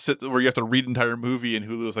to sit where you have to read an entire movie?" And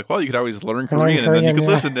Hulu was like, "Well, you could always learn Korean and then you could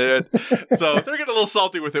listen to it." So they're getting a little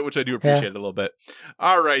salty with it, which I do appreciate a little bit.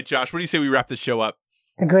 All right, Josh, what do you say we wrap this show up?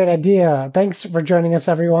 A great idea. Thanks for joining us,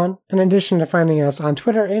 everyone. In addition to finding us on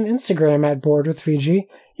Twitter and Instagram at BoredWithVG,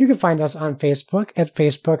 you can find us on Facebook at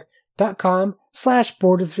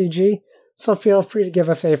facebook.com/BoredWithVG. So feel free to give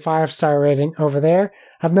us a 5-star rating over there.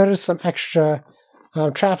 I've noticed some extra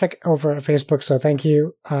traffic over at Facebook, so thank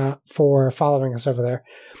you for following us over there.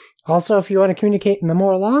 Also, if you want to communicate in the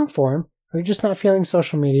more long form, or you're just not feeling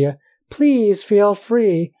social media, please feel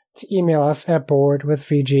free to email us at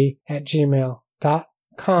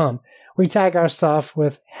boredwithvg@gmail.com. We tag our stuff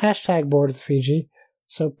with #BoredWithVG,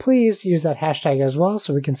 so please use that hashtag as well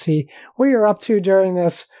so we can see what you're up to during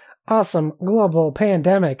this awesome global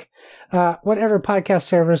pandemic. Whatever podcast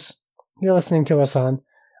service you're listening to us on,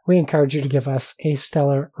 we encourage you to give us a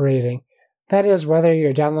stellar rating. That is whether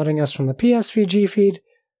you're downloading us from the PSVG feed,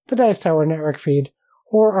 the Dice Tower Network feed,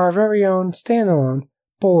 or our very own standalone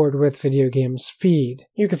Bored with Video Games feed.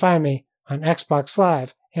 You can find me on Xbox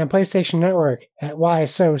Live and PlayStation Network at Why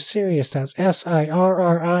So Serious. That's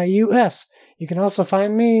SIRRIUS. You can also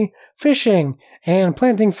find me fishing and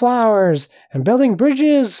planting flowers and building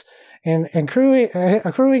bridges and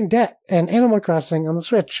accruing debt and Animal Crossing on the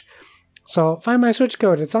Switch. So find my Switch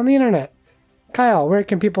code. It's on the internet. Kyle, where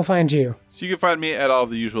can people find you? So you can find me at all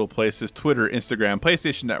the usual places: Twitter, Instagram,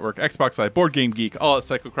 PlayStation Network, Xbox Live, Board Game Geek, all at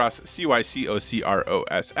Cyclocross,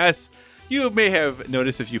 CYCOCROSS. You may have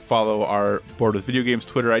noticed if you follow our Bored with Video Games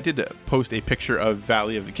Twitter, I did post a picture of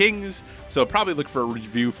Valley of the Kings, so probably look for a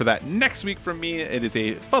review for that next week from me. It is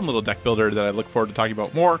a fun little deck builder that I look forward to talking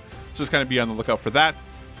about more, so just kind of be on the lookout for that.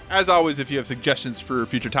 As always, if you have suggestions for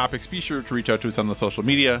future topics, be sure to reach out to us on the social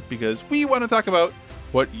media, because we want to talk about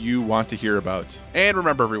what you want to hear about. And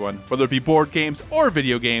remember, everyone, whether it be board games or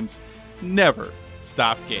video games, never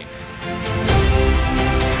stop gaming.